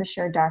them. We have a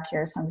shared doc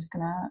here, so I'm just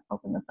going to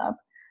open this up.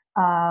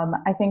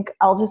 I think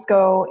I'll just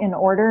go in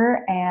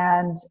order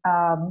and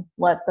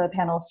let the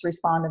panelists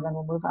respond, and then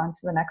we'll move on to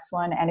the next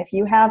one. And if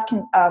you have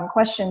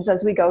questions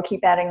as we go,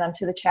 keep adding them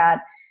to the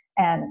chat,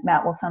 and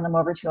Matt will send them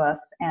over to us,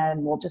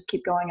 and we'll just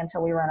keep going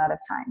until we run out of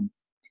time.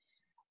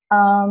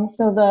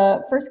 So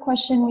the first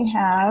question we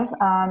have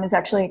is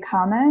actually a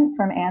comment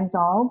from Ann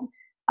Zald.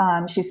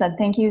 She said,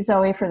 "Thank you,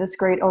 Zoe, for this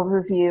great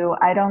overview.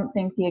 I don't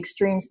think the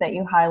extremes that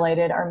you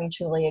highlighted are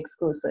mutually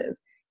exclusive.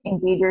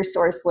 Indeed, your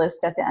source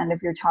list at the end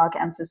of your talk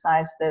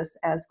emphasized this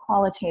as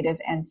qualitative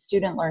and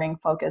student learning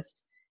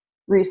focused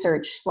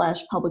research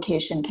 /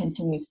 publication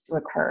continues to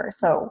occur."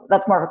 So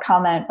that's more of a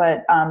comment,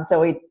 but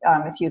Zoe,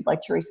 if you'd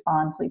like to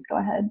respond, please go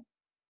ahead.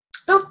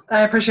 No,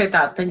 I appreciate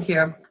that. Thank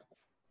you.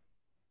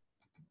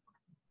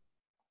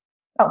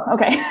 Oh,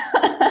 okay.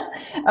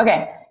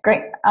 Okay,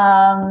 great.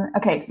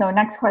 Okay, so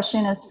next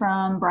question is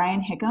from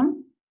Brian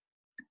Hickam.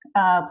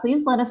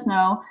 Please let us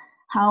know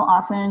how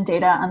often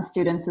data on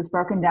students is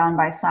broken down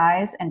by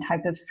size and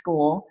type of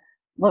school,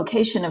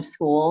 location of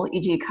school,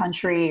 e.g.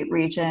 country,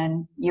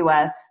 region,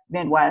 US,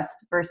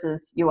 Midwest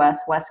versus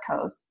US West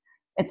Coast,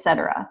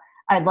 etc.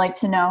 I'd like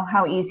to know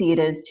how easy it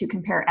is to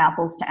compare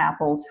apples to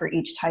apples for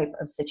each type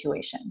of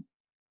situation.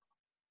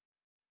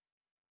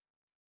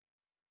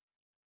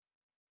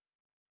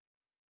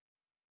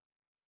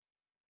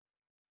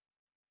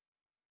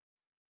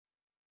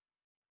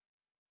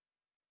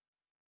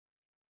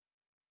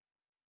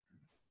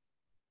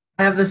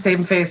 I have the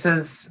same face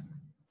as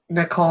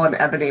Nicole and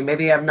Ebony.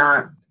 Maybe I'm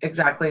not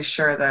exactly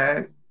sure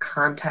the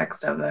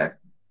context of the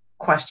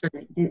question.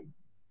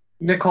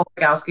 Nicole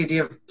Bogowski,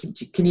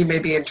 can you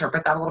maybe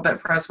interpret that a little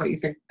bit for us, what you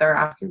think they're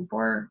asking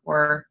for?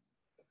 Or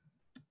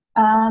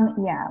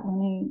yeah, let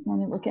me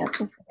look at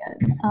this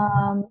again.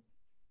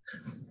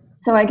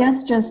 So I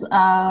guess just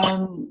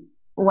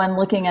when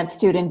looking at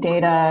student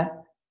data,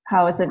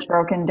 how is it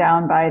broken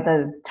down by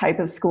the type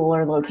of school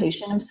or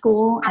location of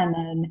school? And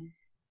then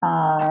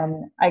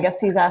I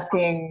guess he's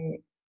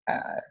asking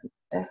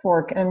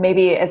for,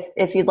 maybe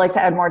if you'd like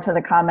to add more to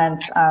the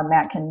comments,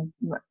 Matt can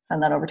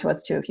send that over to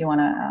us too if you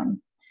want to,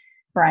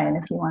 Brian,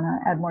 if you want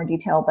to add more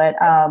detail. But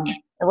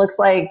it looks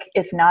like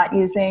if not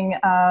using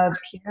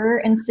peer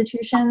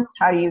institutions,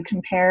 how do you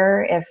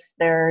compare if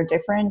they're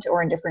different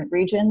or in different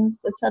regions,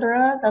 et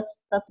cetera?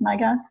 That's my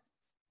guess.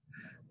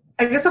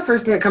 I guess the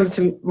first thing that comes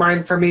to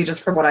mind for me,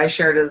 just from what I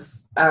shared,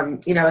 is,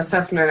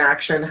 Assessment in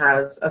Action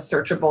has a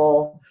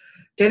searchable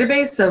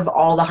database of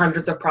all the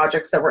hundreds of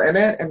projects that were in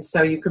it. And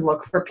so you can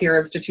look for peer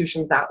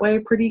institutions that way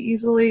pretty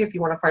easily if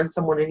you want to find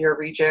someone in your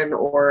region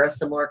or a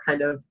similar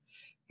kind of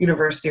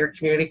university or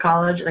community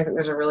college. And I think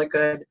there's a really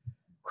good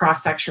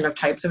cross-section of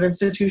types of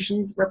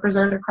institutions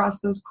represented across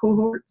those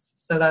cohorts.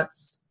 So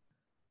that's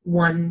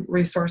one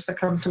resource that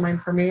comes to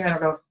mind for me. I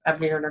don't know if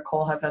Ebony or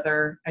Nicole have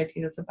other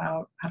ideas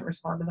about how to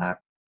respond to that.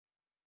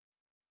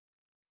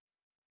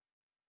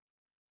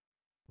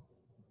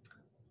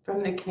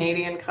 From the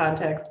Canadian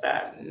context,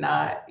 I'm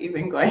not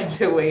even going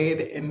to wade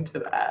into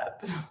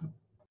that.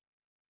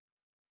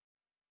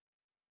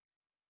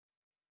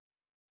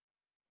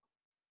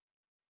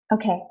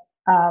 Okay,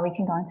 we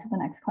can go on to the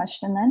next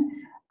question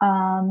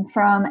then.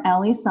 From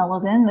Allie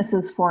Sullivan, this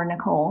is for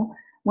Nicole.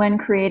 When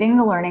creating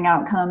the learning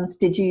outcomes,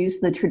 did you use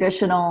the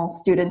traditional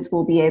students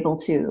will be able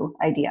to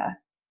idea?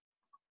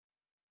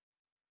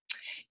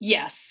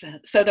 Yes.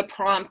 So the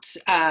prompt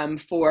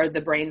for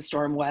the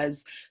brainstorm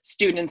was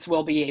students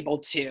will be able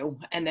to,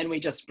 and then we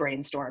just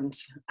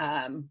brainstormed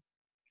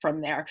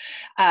from there.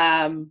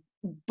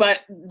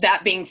 But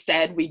that being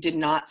said, we did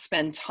not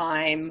spend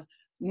time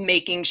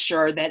making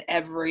sure that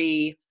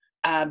every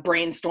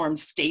brainstorm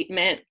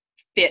statement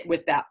fit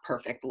with that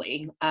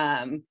perfectly.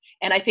 And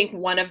I think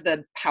one of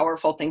the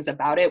powerful things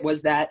about it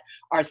was that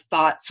our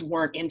thoughts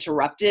weren't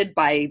interrupted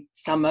by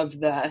some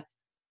of the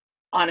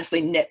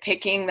honestly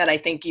nitpicking that I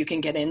think you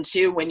can get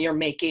into when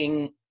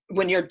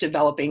you're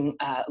developing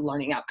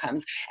learning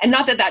outcomes. And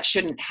not that that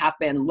shouldn't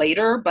happen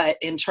later, but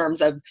in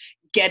terms of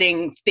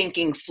getting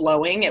thinking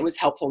flowing, it was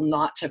helpful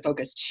not to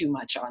focus too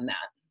much on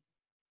that.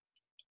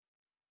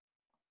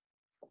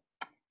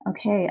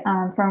 Okay,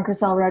 from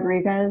Grisel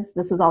Rodriguez,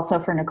 this is also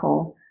for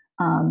Nicole.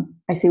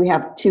 I see we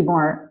have two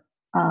more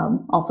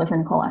also for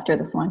Nicole after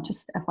this one,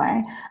 just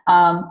FYI.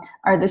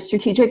 Are the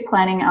strategic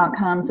planning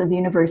outcomes of the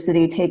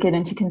university taken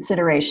into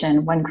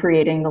consideration when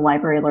creating the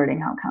library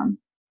learning outcome?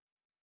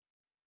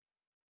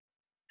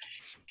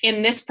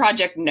 In this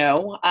project,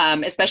 no,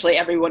 especially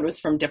everyone was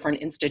from different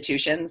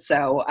institutions.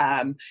 So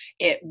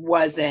that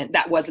wasn't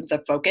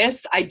the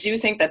focus. I do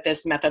think that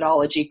this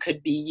methodology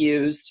could be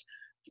used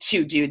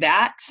to do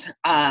that.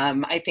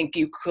 I think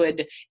you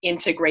could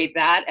integrate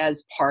that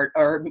as part,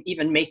 or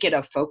even make it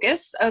a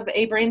focus of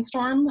a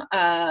brainstorm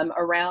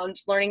around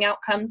learning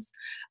outcomes.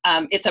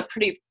 It's a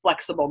pretty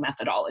flexible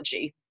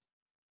methodology.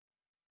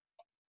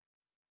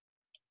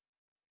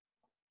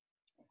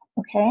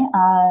 Okay,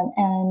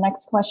 and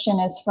next question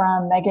is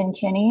from Megan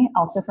Kinney,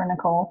 also for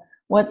Nicole.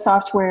 What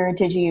software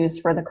did you use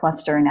for the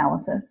cluster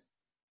analysis?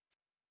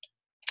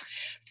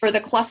 For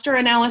the cluster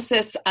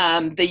analysis,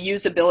 the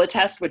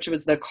usabilitest, which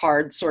was the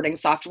card sorting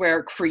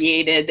software,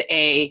 created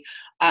a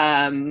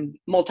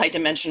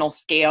multidimensional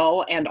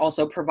scale and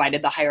also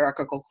provided the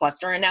hierarchical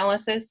cluster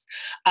analysis.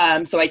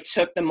 So I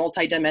took the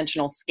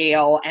multidimensional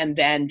scale and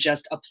then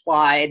just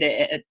applied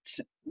it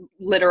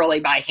literally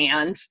by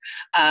hand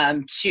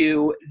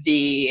to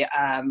the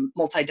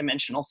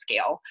multidimensional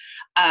scale.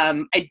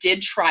 I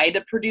did try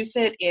to produce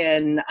it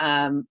in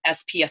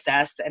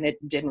SPSS and it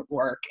didn't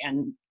work,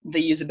 and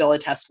the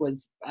usabilitest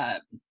was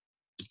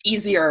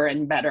easier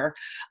and better.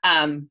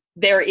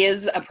 There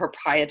is a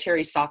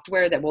proprietary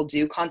software that will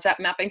do concept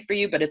mapping for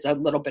you, but it's a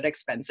little bit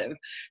expensive.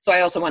 So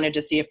I also wanted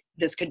to see if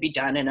this could be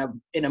done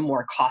in a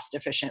more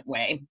cost-efficient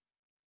way.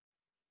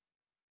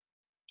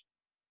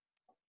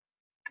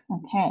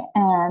 Okay,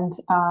 and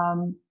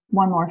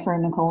one more for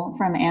Nicole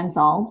from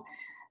Anzald.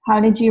 How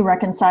did you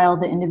reconcile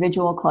the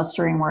individual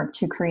clustering work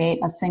to create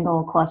a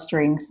single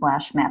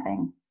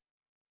clustering/mapping?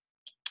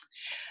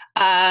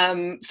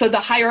 So the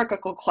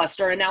hierarchical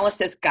cluster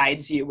analysis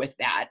guides you with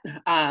that.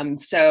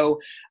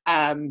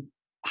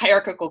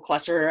 Hierarchical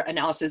cluster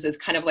analysis is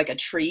kind of like a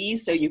tree,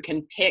 so you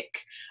can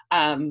pick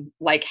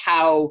like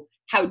how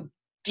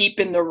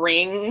deep in the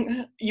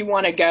ring you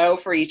want to go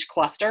for each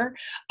cluster.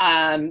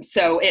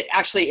 So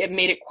it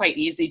made it quite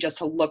easy just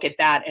to look at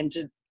that and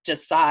to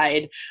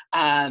decide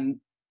like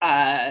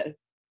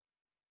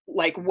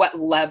what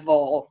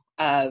level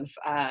of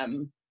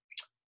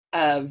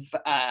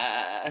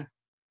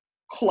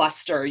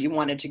cluster you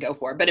wanted to go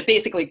for. But it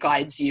basically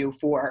guides you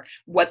for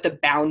what the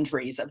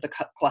boundaries of the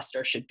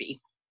cluster should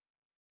be.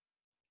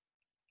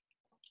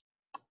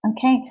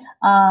 Okay,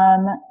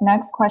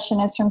 next question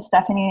is from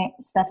Stephanie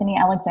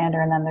Alexander,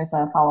 and then there's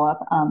a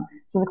follow-up.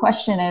 So the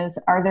question is,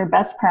 are there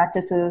best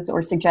practices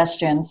or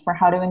suggestions for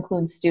how to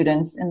include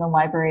students in the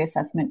library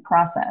assessment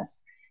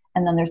process?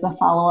 And then there's a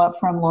follow-up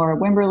from Laura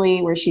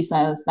Wimberly where she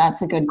says,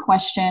 that's a good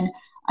question.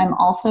 I'm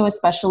also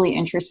especially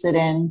interested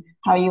in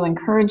how you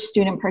encourage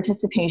student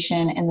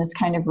participation in this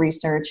kind of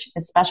research,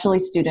 especially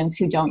students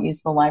who don't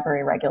use the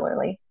library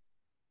regularly.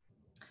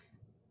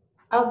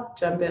 I'll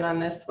jump in on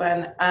this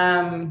one.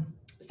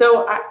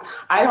 So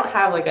I don't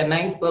have like a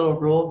nice little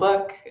rule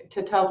book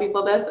to tell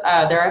people this.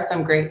 There are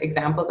some great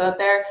examples out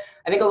there.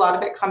 I think a lot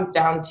of it comes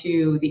down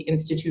to the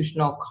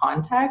institutional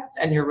context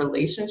and your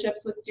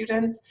relationships with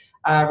students.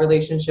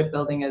 Relationship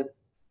building is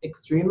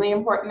extremely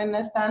important in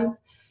this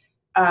sense.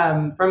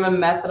 From a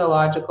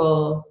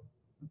methodological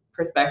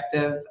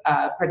perspective,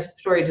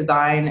 participatory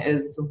design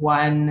is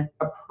one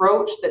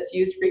approach that's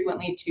used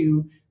frequently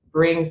to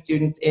bring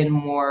students in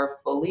more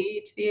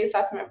fully to the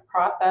assessment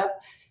process.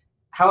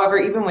 However,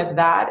 even with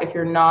that, if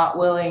you're not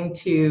willing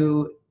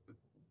to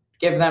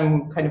give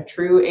them kind of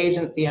true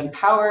agency and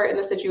power in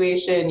the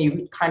situation,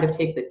 you kind of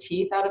take the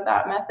teeth out of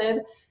that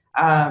method.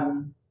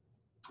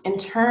 In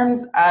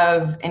terms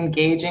of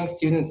engaging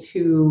students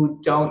who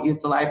don't use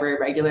the library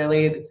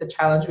regularly, it's a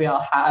challenge we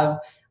all have.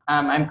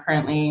 I'm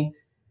currently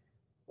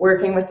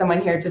working with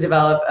someone here to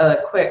develop a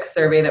quick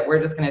survey that we're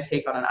just going to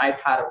take on an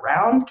iPad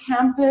around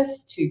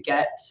campus to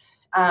get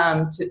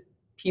to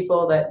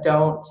people that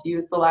don't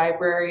use the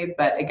library.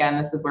 But again,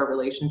 this is where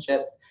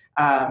relationships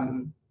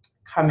come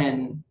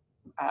in,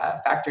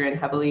 factor in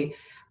heavily.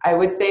 I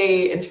would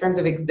say in terms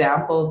of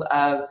examples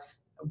of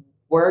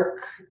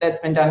work that's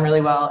been done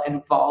really well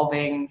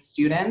involving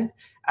students,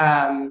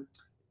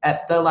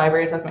 at the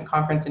Library Assessment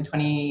Conference in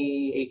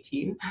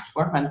 2018,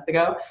 4 months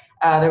ago,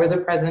 there was a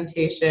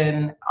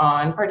presentation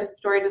on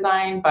participatory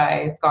design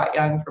by Scott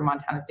Young from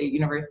Montana State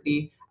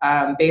University,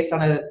 based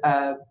on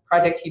a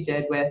project he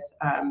did with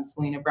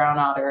Selena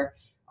Brownotter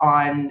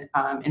on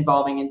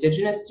involving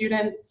Indigenous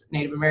students,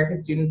 Native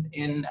American students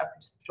in a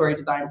participatory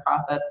design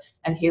process.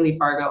 And Haley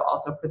Fargo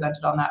also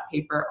presented on that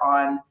paper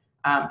on,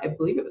 I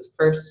believe it was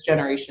first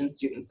generation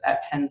students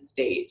at Penn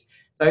State.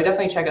 So I would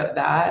definitely check out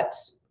that,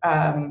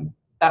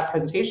 that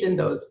presentation,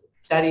 those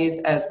studies,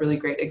 as really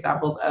great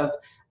examples of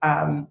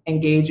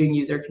engaging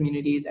user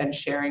communities and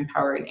sharing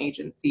power and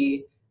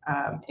agency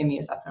in the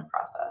assessment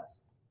process.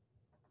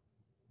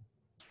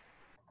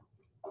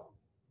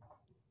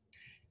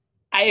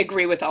 I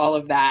agree with all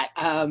of that.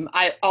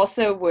 I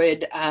also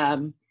would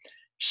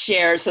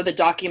share, so the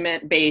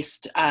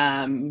document-based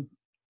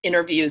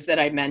interviews that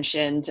I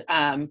mentioned,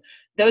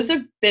 those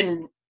have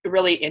been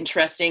really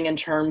interesting in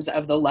terms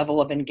of the level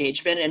of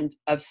engagement and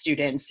of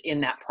students in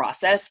that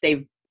process.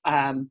 They've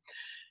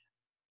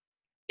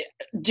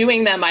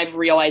doing them, I've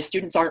realized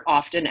students aren't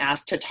often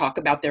asked to talk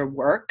about their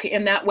work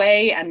in that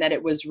way, and that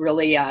it was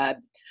really a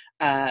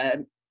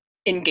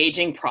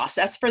engaging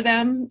process for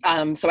them.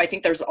 So I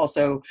think there's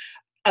also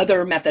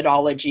other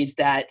methodologies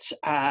that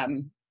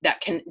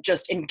that can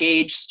just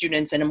engage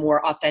students in a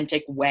more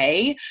authentic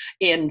way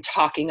in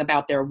talking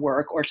about their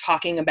work or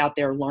talking about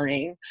their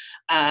learning,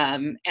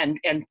 and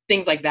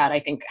things like that, I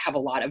think have a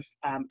lot of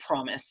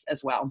promise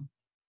as well.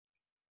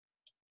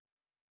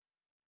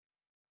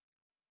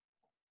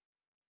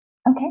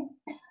 Okay.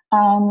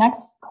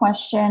 Next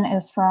question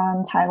is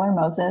from Tyler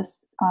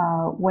Moses.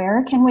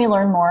 Where can we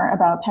learn more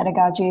about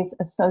pedagogies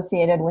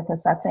associated with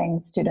assessing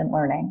student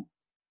learning?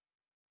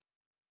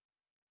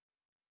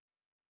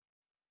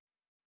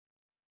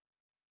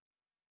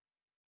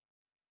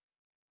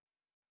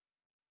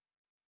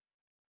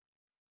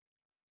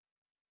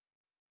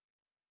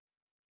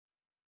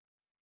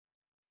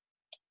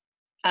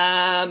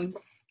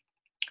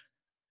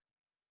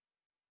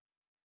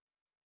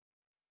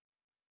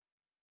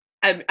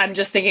 I'm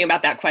just thinking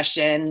about that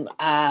question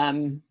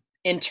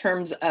in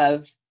terms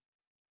of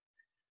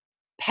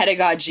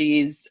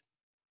pedagogies.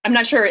 I'm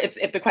not sure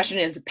if the question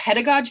is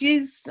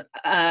pedagogies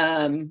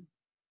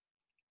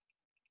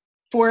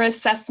for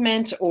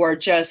assessment or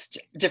just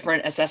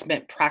different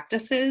assessment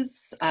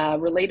practices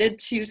related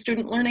to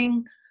student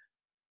learning.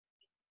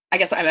 I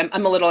guess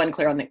I'm a little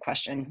unclear on the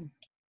question.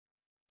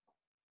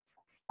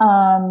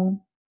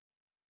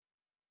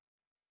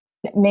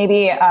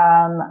 Maybe,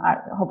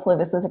 hopefully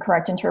this is a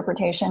correct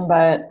interpretation,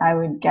 but I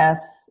would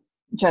guess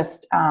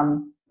just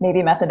maybe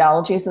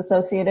methodologies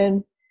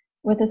associated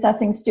with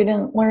assessing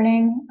student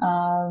learning.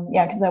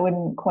 Yeah, because that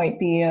wouldn't quite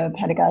be a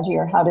pedagogy.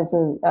 Or how does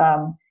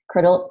a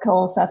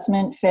critical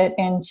assessment fit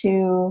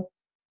into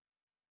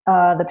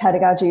the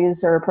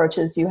pedagogies or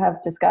approaches you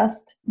have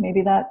discussed?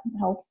 Maybe that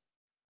helps.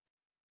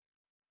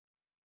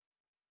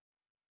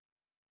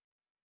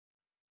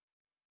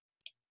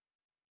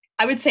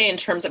 I would say in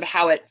terms of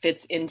how it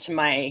fits into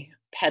my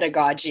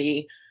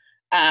pedagogy,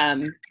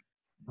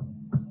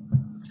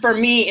 for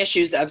me,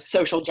 issues of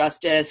social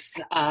justice,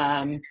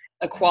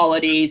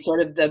 equality, sort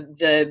of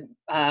the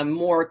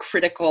more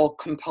critical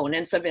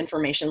components of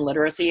information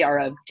literacy are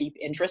of deep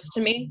interest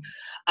to me.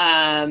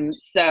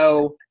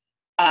 So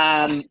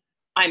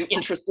I'm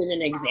interested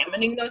in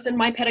examining those in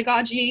my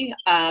pedagogy.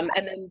 And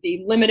then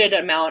the limited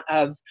amount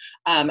of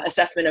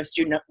assessment of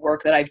student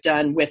work that I've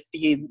done with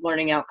the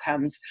learning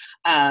outcomes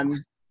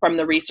from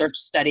the research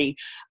study,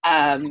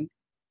 I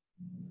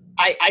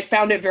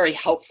found it very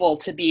helpful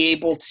to be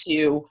able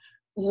to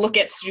look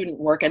at student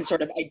work and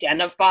sort of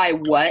identify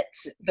what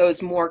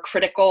those more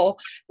critical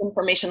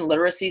information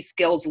literacy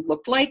skills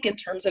look like in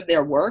terms of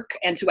their work,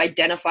 and to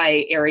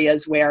identify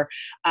areas where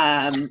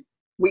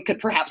we could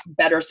perhaps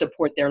better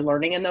support their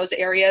learning in those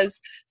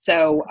areas.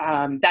 So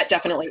that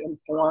definitely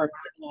informed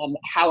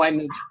how I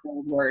moved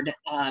forward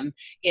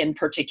in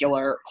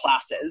particular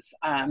classes,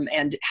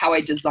 and how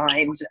I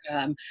designed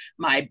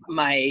my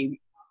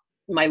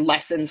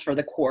lessons for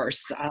the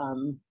course.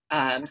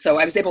 So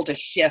I was able to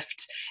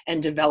shift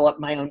and develop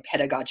my own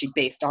pedagogy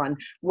based on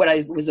what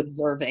I was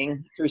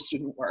observing through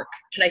student work.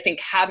 And I think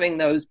having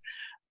those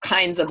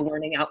kinds of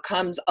learning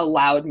outcomes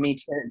allowed me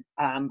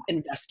to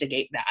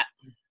investigate that.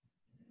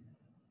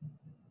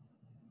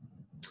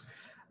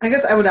 I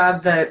guess I would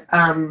add that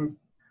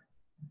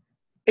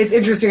it's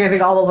interesting. I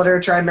think all the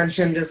literature I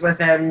mentioned is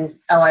within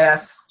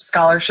LIS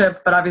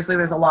scholarship, but obviously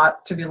there's a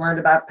lot to be learned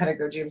about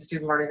pedagogy and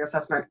student learning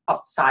assessment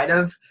outside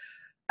of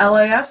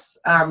LIS.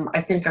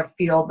 I think a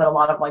field that a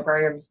lot of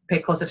librarians pay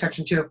close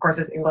attention to, of course,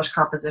 is English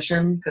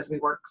composition, because we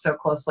work so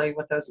closely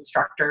with those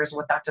instructors and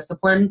with that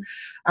discipline.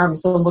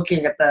 So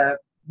looking at the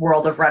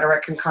world of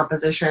rhetoric and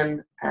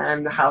composition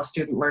and how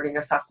student learning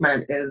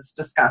assessment is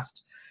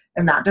discussed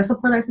in that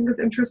discipline, I think is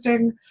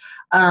interesting.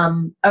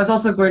 I was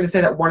also going to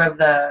say that one of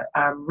the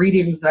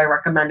readings that I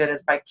recommended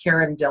is by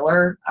Karen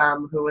Diller,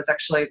 who was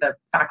actually the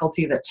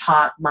faculty that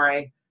taught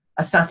my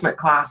assessment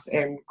class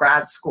in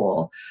grad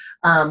school.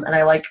 And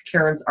I like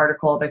Karen's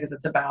article because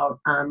it's about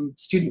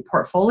student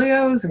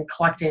portfolios and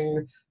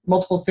collecting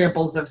multiple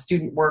samples of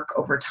student work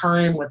over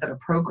time within a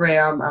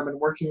program, and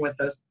working with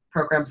those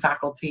program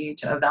faculty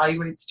to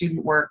evaluate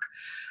student work.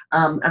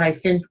 And I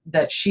think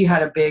that she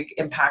had a big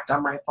impact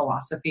on my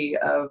philosophy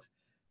of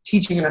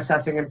teaching and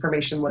assessing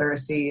information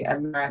literacy,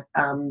 and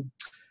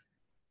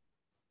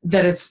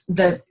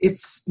that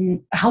it's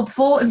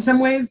helpful in some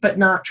ways, but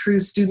not true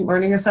student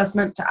learning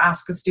assessment to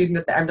ask a student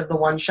at the end of the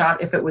one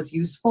shot if it was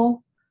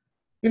useful.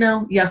 You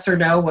know, yes or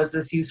no, was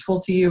this useful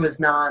to you, is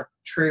not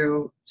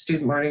true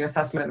student learning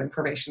assessment of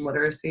information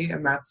literacy.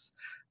 And that's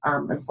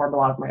informed a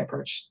lot of my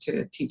approach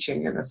to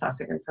teaching and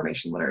assessing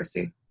information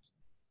literacy.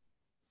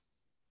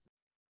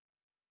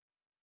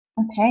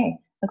 Okay,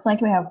 looks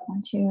like we have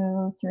 1,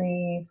 2,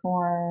 3,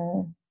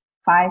 4,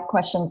 5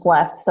 questions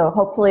left. So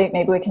hopefully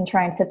maybe we can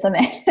try and fit them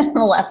in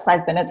the last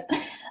 5 minutes.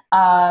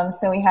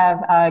 So we have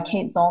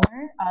Kate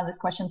Zollner. This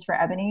question's for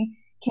Ebony.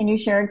 Can you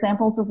share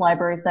examples of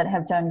libraries that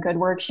have done good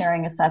work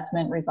sharing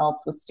assessment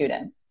results with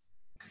students?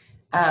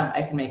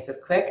 I can make this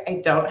quick.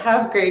 I don't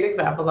have great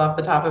examples off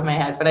the top of my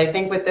head, but I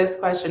think with this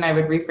question, I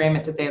would reframe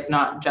it to say it's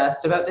not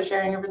just about the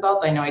sharing of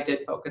results. I know I did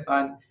focus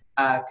on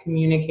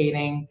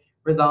communicating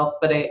results,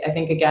 but I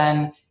think,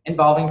 again,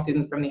 involving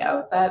students from the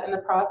outset in the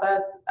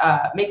process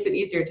makes it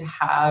easier to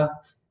have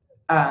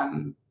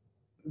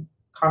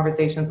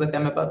conversations with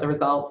them about the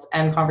results,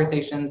 and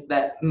conversations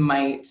that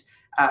might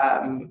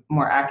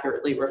more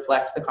accurately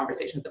reflect the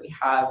conversations that we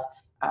have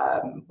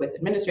with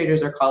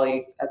administrators or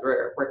colleagues as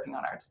we're working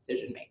on our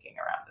decision making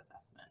around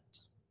assessment.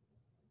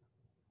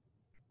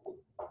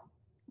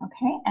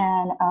 Okay,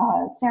 and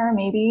Sarah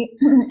maybe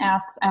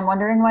asks, I'm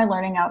wondering why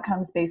learning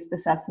outcomes-based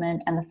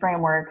assessment and the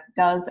framework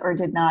does or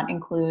did not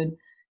include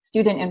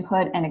student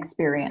input and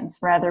experience.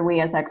 Rather, we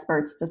as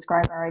experts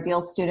describe our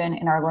ideal student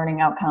in our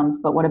learning outcomes,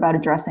 but what about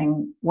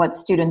addressing what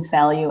students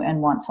value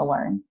and want to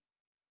learn?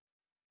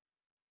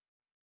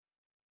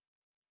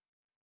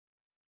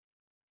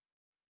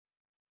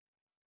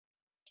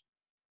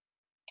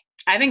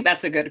 I think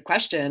that's a good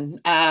question.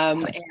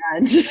 And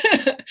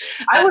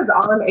I was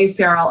on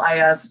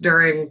ACRL IS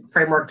during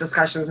framework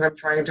discussions, and I'm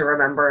trying to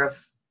remember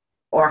if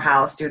or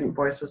how student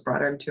voice was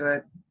brought into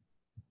it.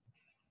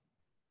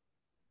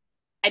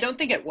 I don't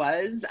think it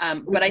was,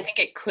 but I think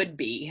it could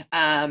be.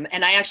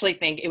 And I actually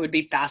think it would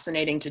be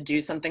fascinating to do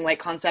something like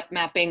concept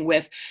mapping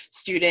with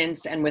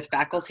students and with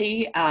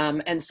faculty.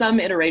 And some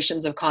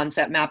iterations of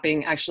concept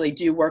mapping actually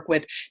do work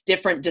with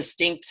different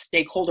distinct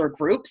stakeholder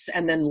groups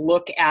and then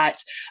look at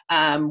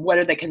what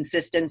are the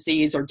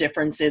consistencies or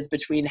differences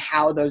between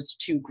how those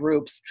two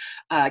groups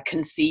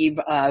conceive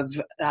of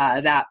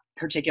that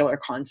particular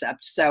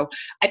concept. So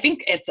I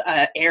think it's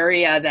an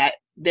area that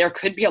there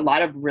could be a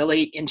lot of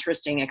really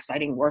interesting,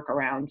 exciting work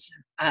around.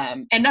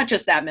 And not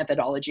just that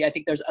methodology. I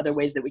think there's other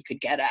ways that we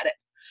could get at it.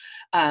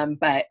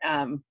 But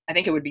I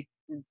think it would be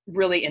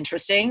really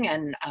interesting.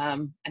 And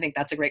I think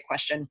that's a great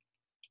question.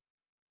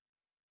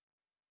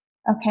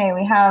 Okay,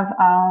 we have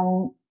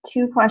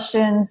two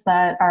questions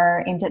that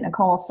are aimed at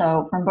Nicole.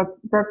 So from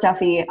Brooke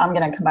Duffy, I'm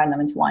going to combine them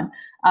into one.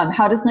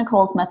 How does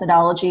Nicole's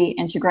methodology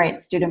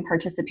integrate student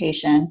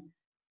participation?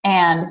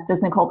 And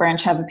does Nicole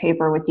Branch have a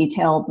paper with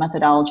detailed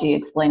methodology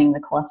explaining the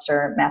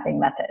cluster mapping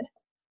method?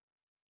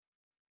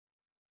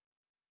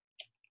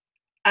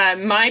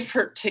 My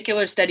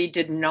particular study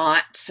did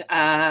not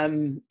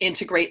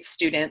integrate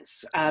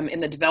students in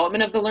the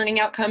development of the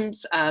learning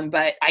outcomes,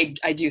 but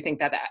I do think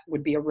that that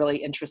would be a really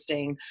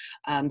interesting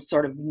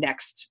sort of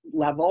next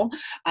level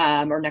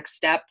or next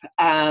step.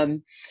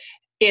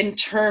 In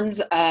terms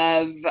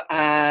of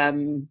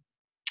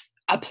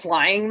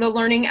applying the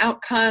learning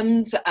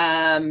outcomes,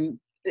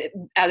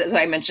 as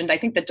I mentioned, I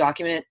think the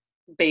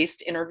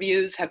document-based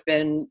interviews have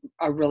been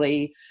a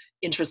really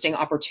interesting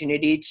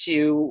opportunity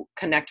to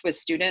connect with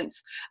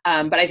students.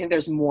 But I think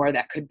there's more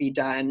that could be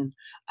done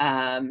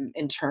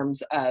in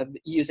terms of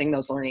using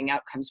those learning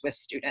outcomes with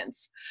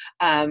students.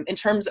 In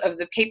terms of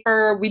the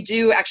paper, we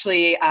do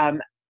actually,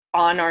 on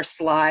our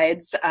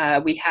slides,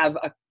 we have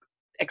a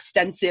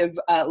extensive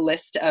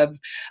list of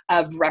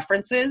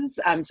references.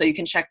 So you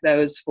can check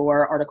those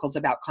for articles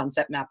about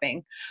concept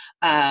mapping.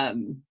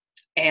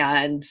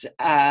 And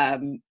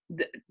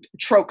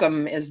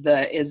Trocum is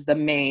the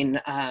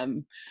main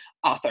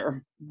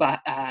author, but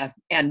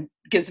and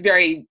gives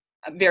very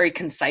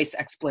concise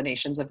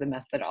explanations of the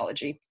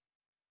methodology.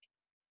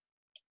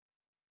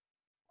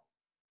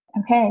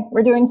 Okay,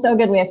 we're doing so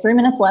good. We have 3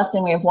 minutes left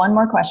and we have one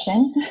more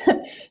question.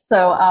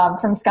 So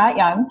from Scott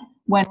Young,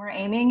 when we're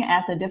aiming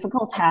at the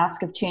difficult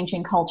task of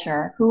changing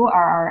culture, who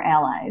are our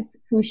allies?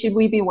 Who should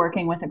we be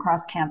working with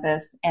across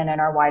campus and in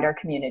our wider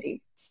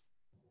communities?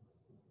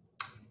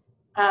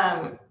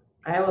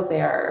 I will say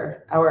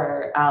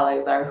our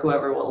allies are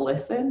whoever will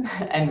listen,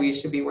 and we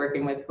should be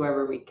working with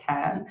whoever we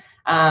can.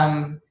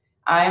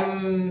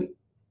 I'm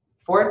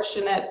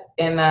fortunate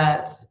in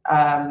that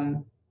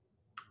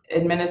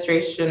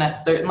administration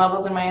at certain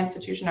levels in my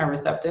institution are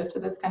receptive to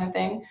this kind of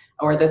thing,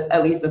 or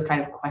at least this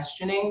kind of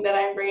questioning that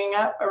I'm bringing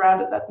up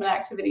around assessment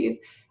activities.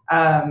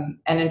 And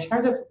in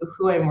terms of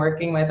who I'm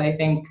working with, I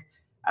think,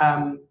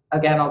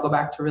 again, I'll go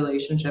back to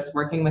relationships,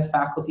 working with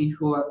faculty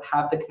who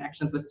have the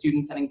connections with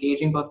students and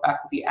engaging both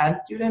faculty and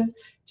students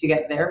to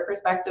get their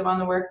perspective on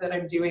the work that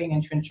I'm doing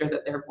and to ensure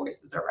that their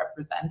voices are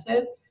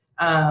represented.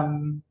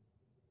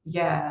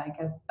 Yeah, I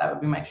guess that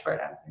would be my short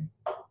answer.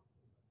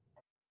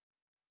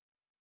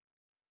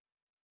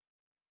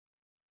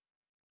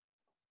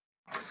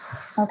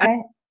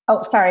 Okay.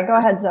 Oh, sorry. Go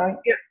ahead, Zoe.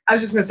 Yeah, I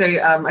was just going to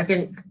say, I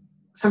think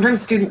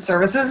sometimes student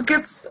services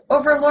gets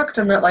overlooked,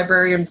 and that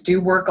librarians do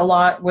work a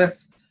lot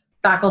with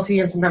faculty,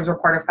 and sometimes we're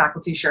part of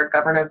faculty shared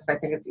governance. And I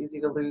think it's easy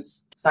to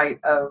lose sight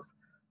of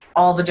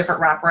all the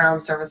different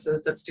wraparound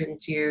services that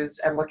students use,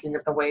 and looking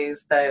at the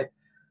ways that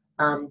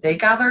they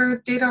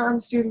gather data on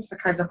students, the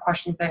kinds of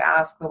questions they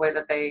ask, the way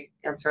that they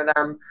answer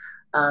them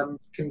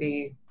can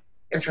be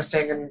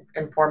interesting and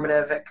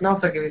informative. It can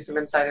also give you some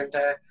insight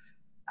into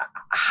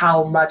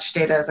how much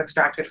data is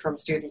extracted from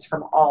students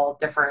from all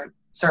different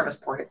service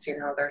points. You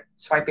know, they're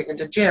swiping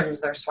into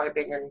gyms, they're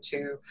swiping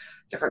into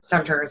different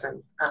centers,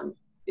 and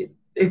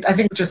I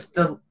think just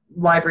the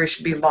library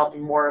should be involved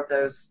in more of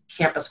those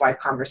campus-wide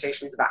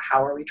conversations about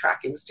how are we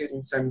tracking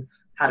students and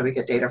how do we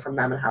get data from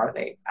them and how are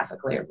they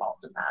ethically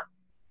involved in that.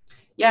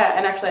 Yeah,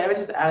 and actually I would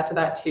just add to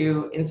that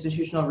too,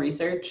 institutional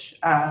research,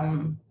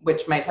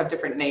 which might have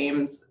different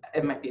names.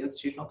 It might be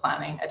institutional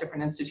planning at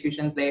different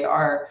institutions. They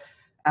are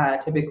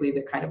typically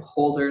the kind of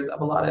holders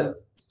of a lot of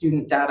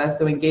student data,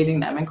 so engaging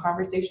them in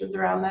conversations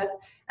around this.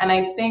 And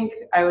I think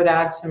I would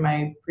add to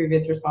my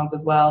previous response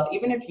as well,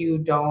 even if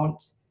you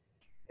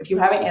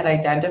haven't yet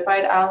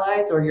identified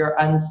allies or you're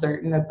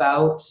uncertain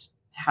about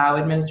how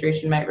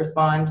administration might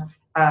respond,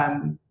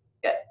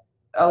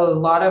 a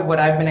lot of what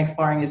I've been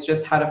exploring is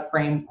just how to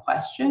frame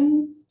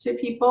questions to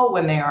people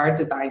when they are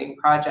designing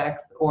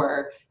projects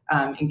or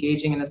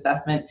engaging in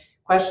assessment,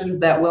 questions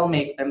that will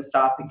make them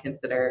stop and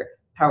consider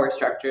power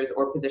structures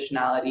or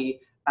positionality,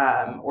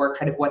 or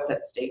kind of what's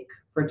at stake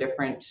for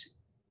different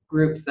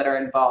groups that are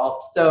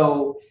involved.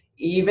 So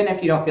even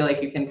if you don't feel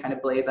like you can kind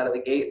of blaze out of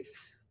the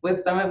gates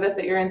with some of this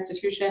at your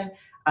institution,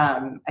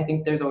 I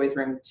think there's always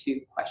room to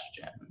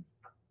question.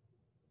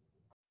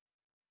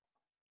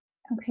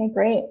 Okay,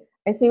 great.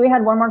 I see we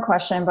had one more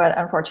question, but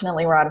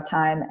unfortunately we're out of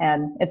time,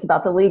 and it's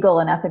about the legal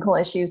and ethical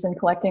issues in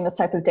collecting this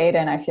type of data,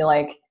 and I feel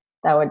like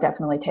that would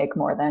definitely take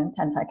more than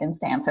 10 seconds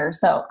to answer.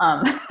 So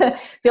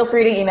feel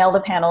free to email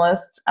the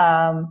panelists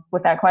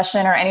with that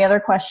question or any other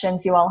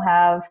questions you all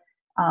have.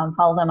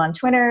 Follow them on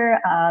Twitter.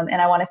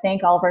 And I want to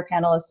thank all of our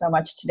panelists so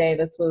much today.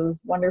 This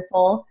was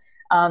wonderful.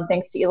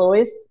 Thanks to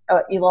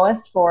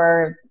Elois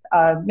for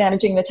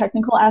managing the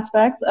technical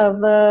aspects of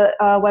the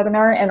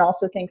webinar, and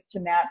also thanks to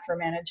Matt for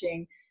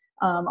managing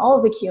all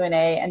of the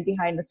Q&A and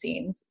behind the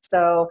scenes.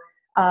 So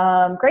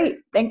great.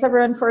 Thanks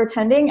everyone for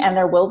attending, and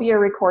there will be a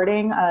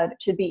recording. It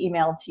should be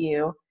emailed to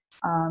you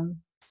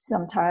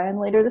sometime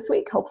later this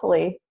week,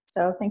 hopefully.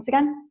 So thanks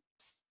again.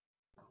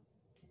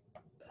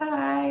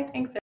 Bye. Thanks.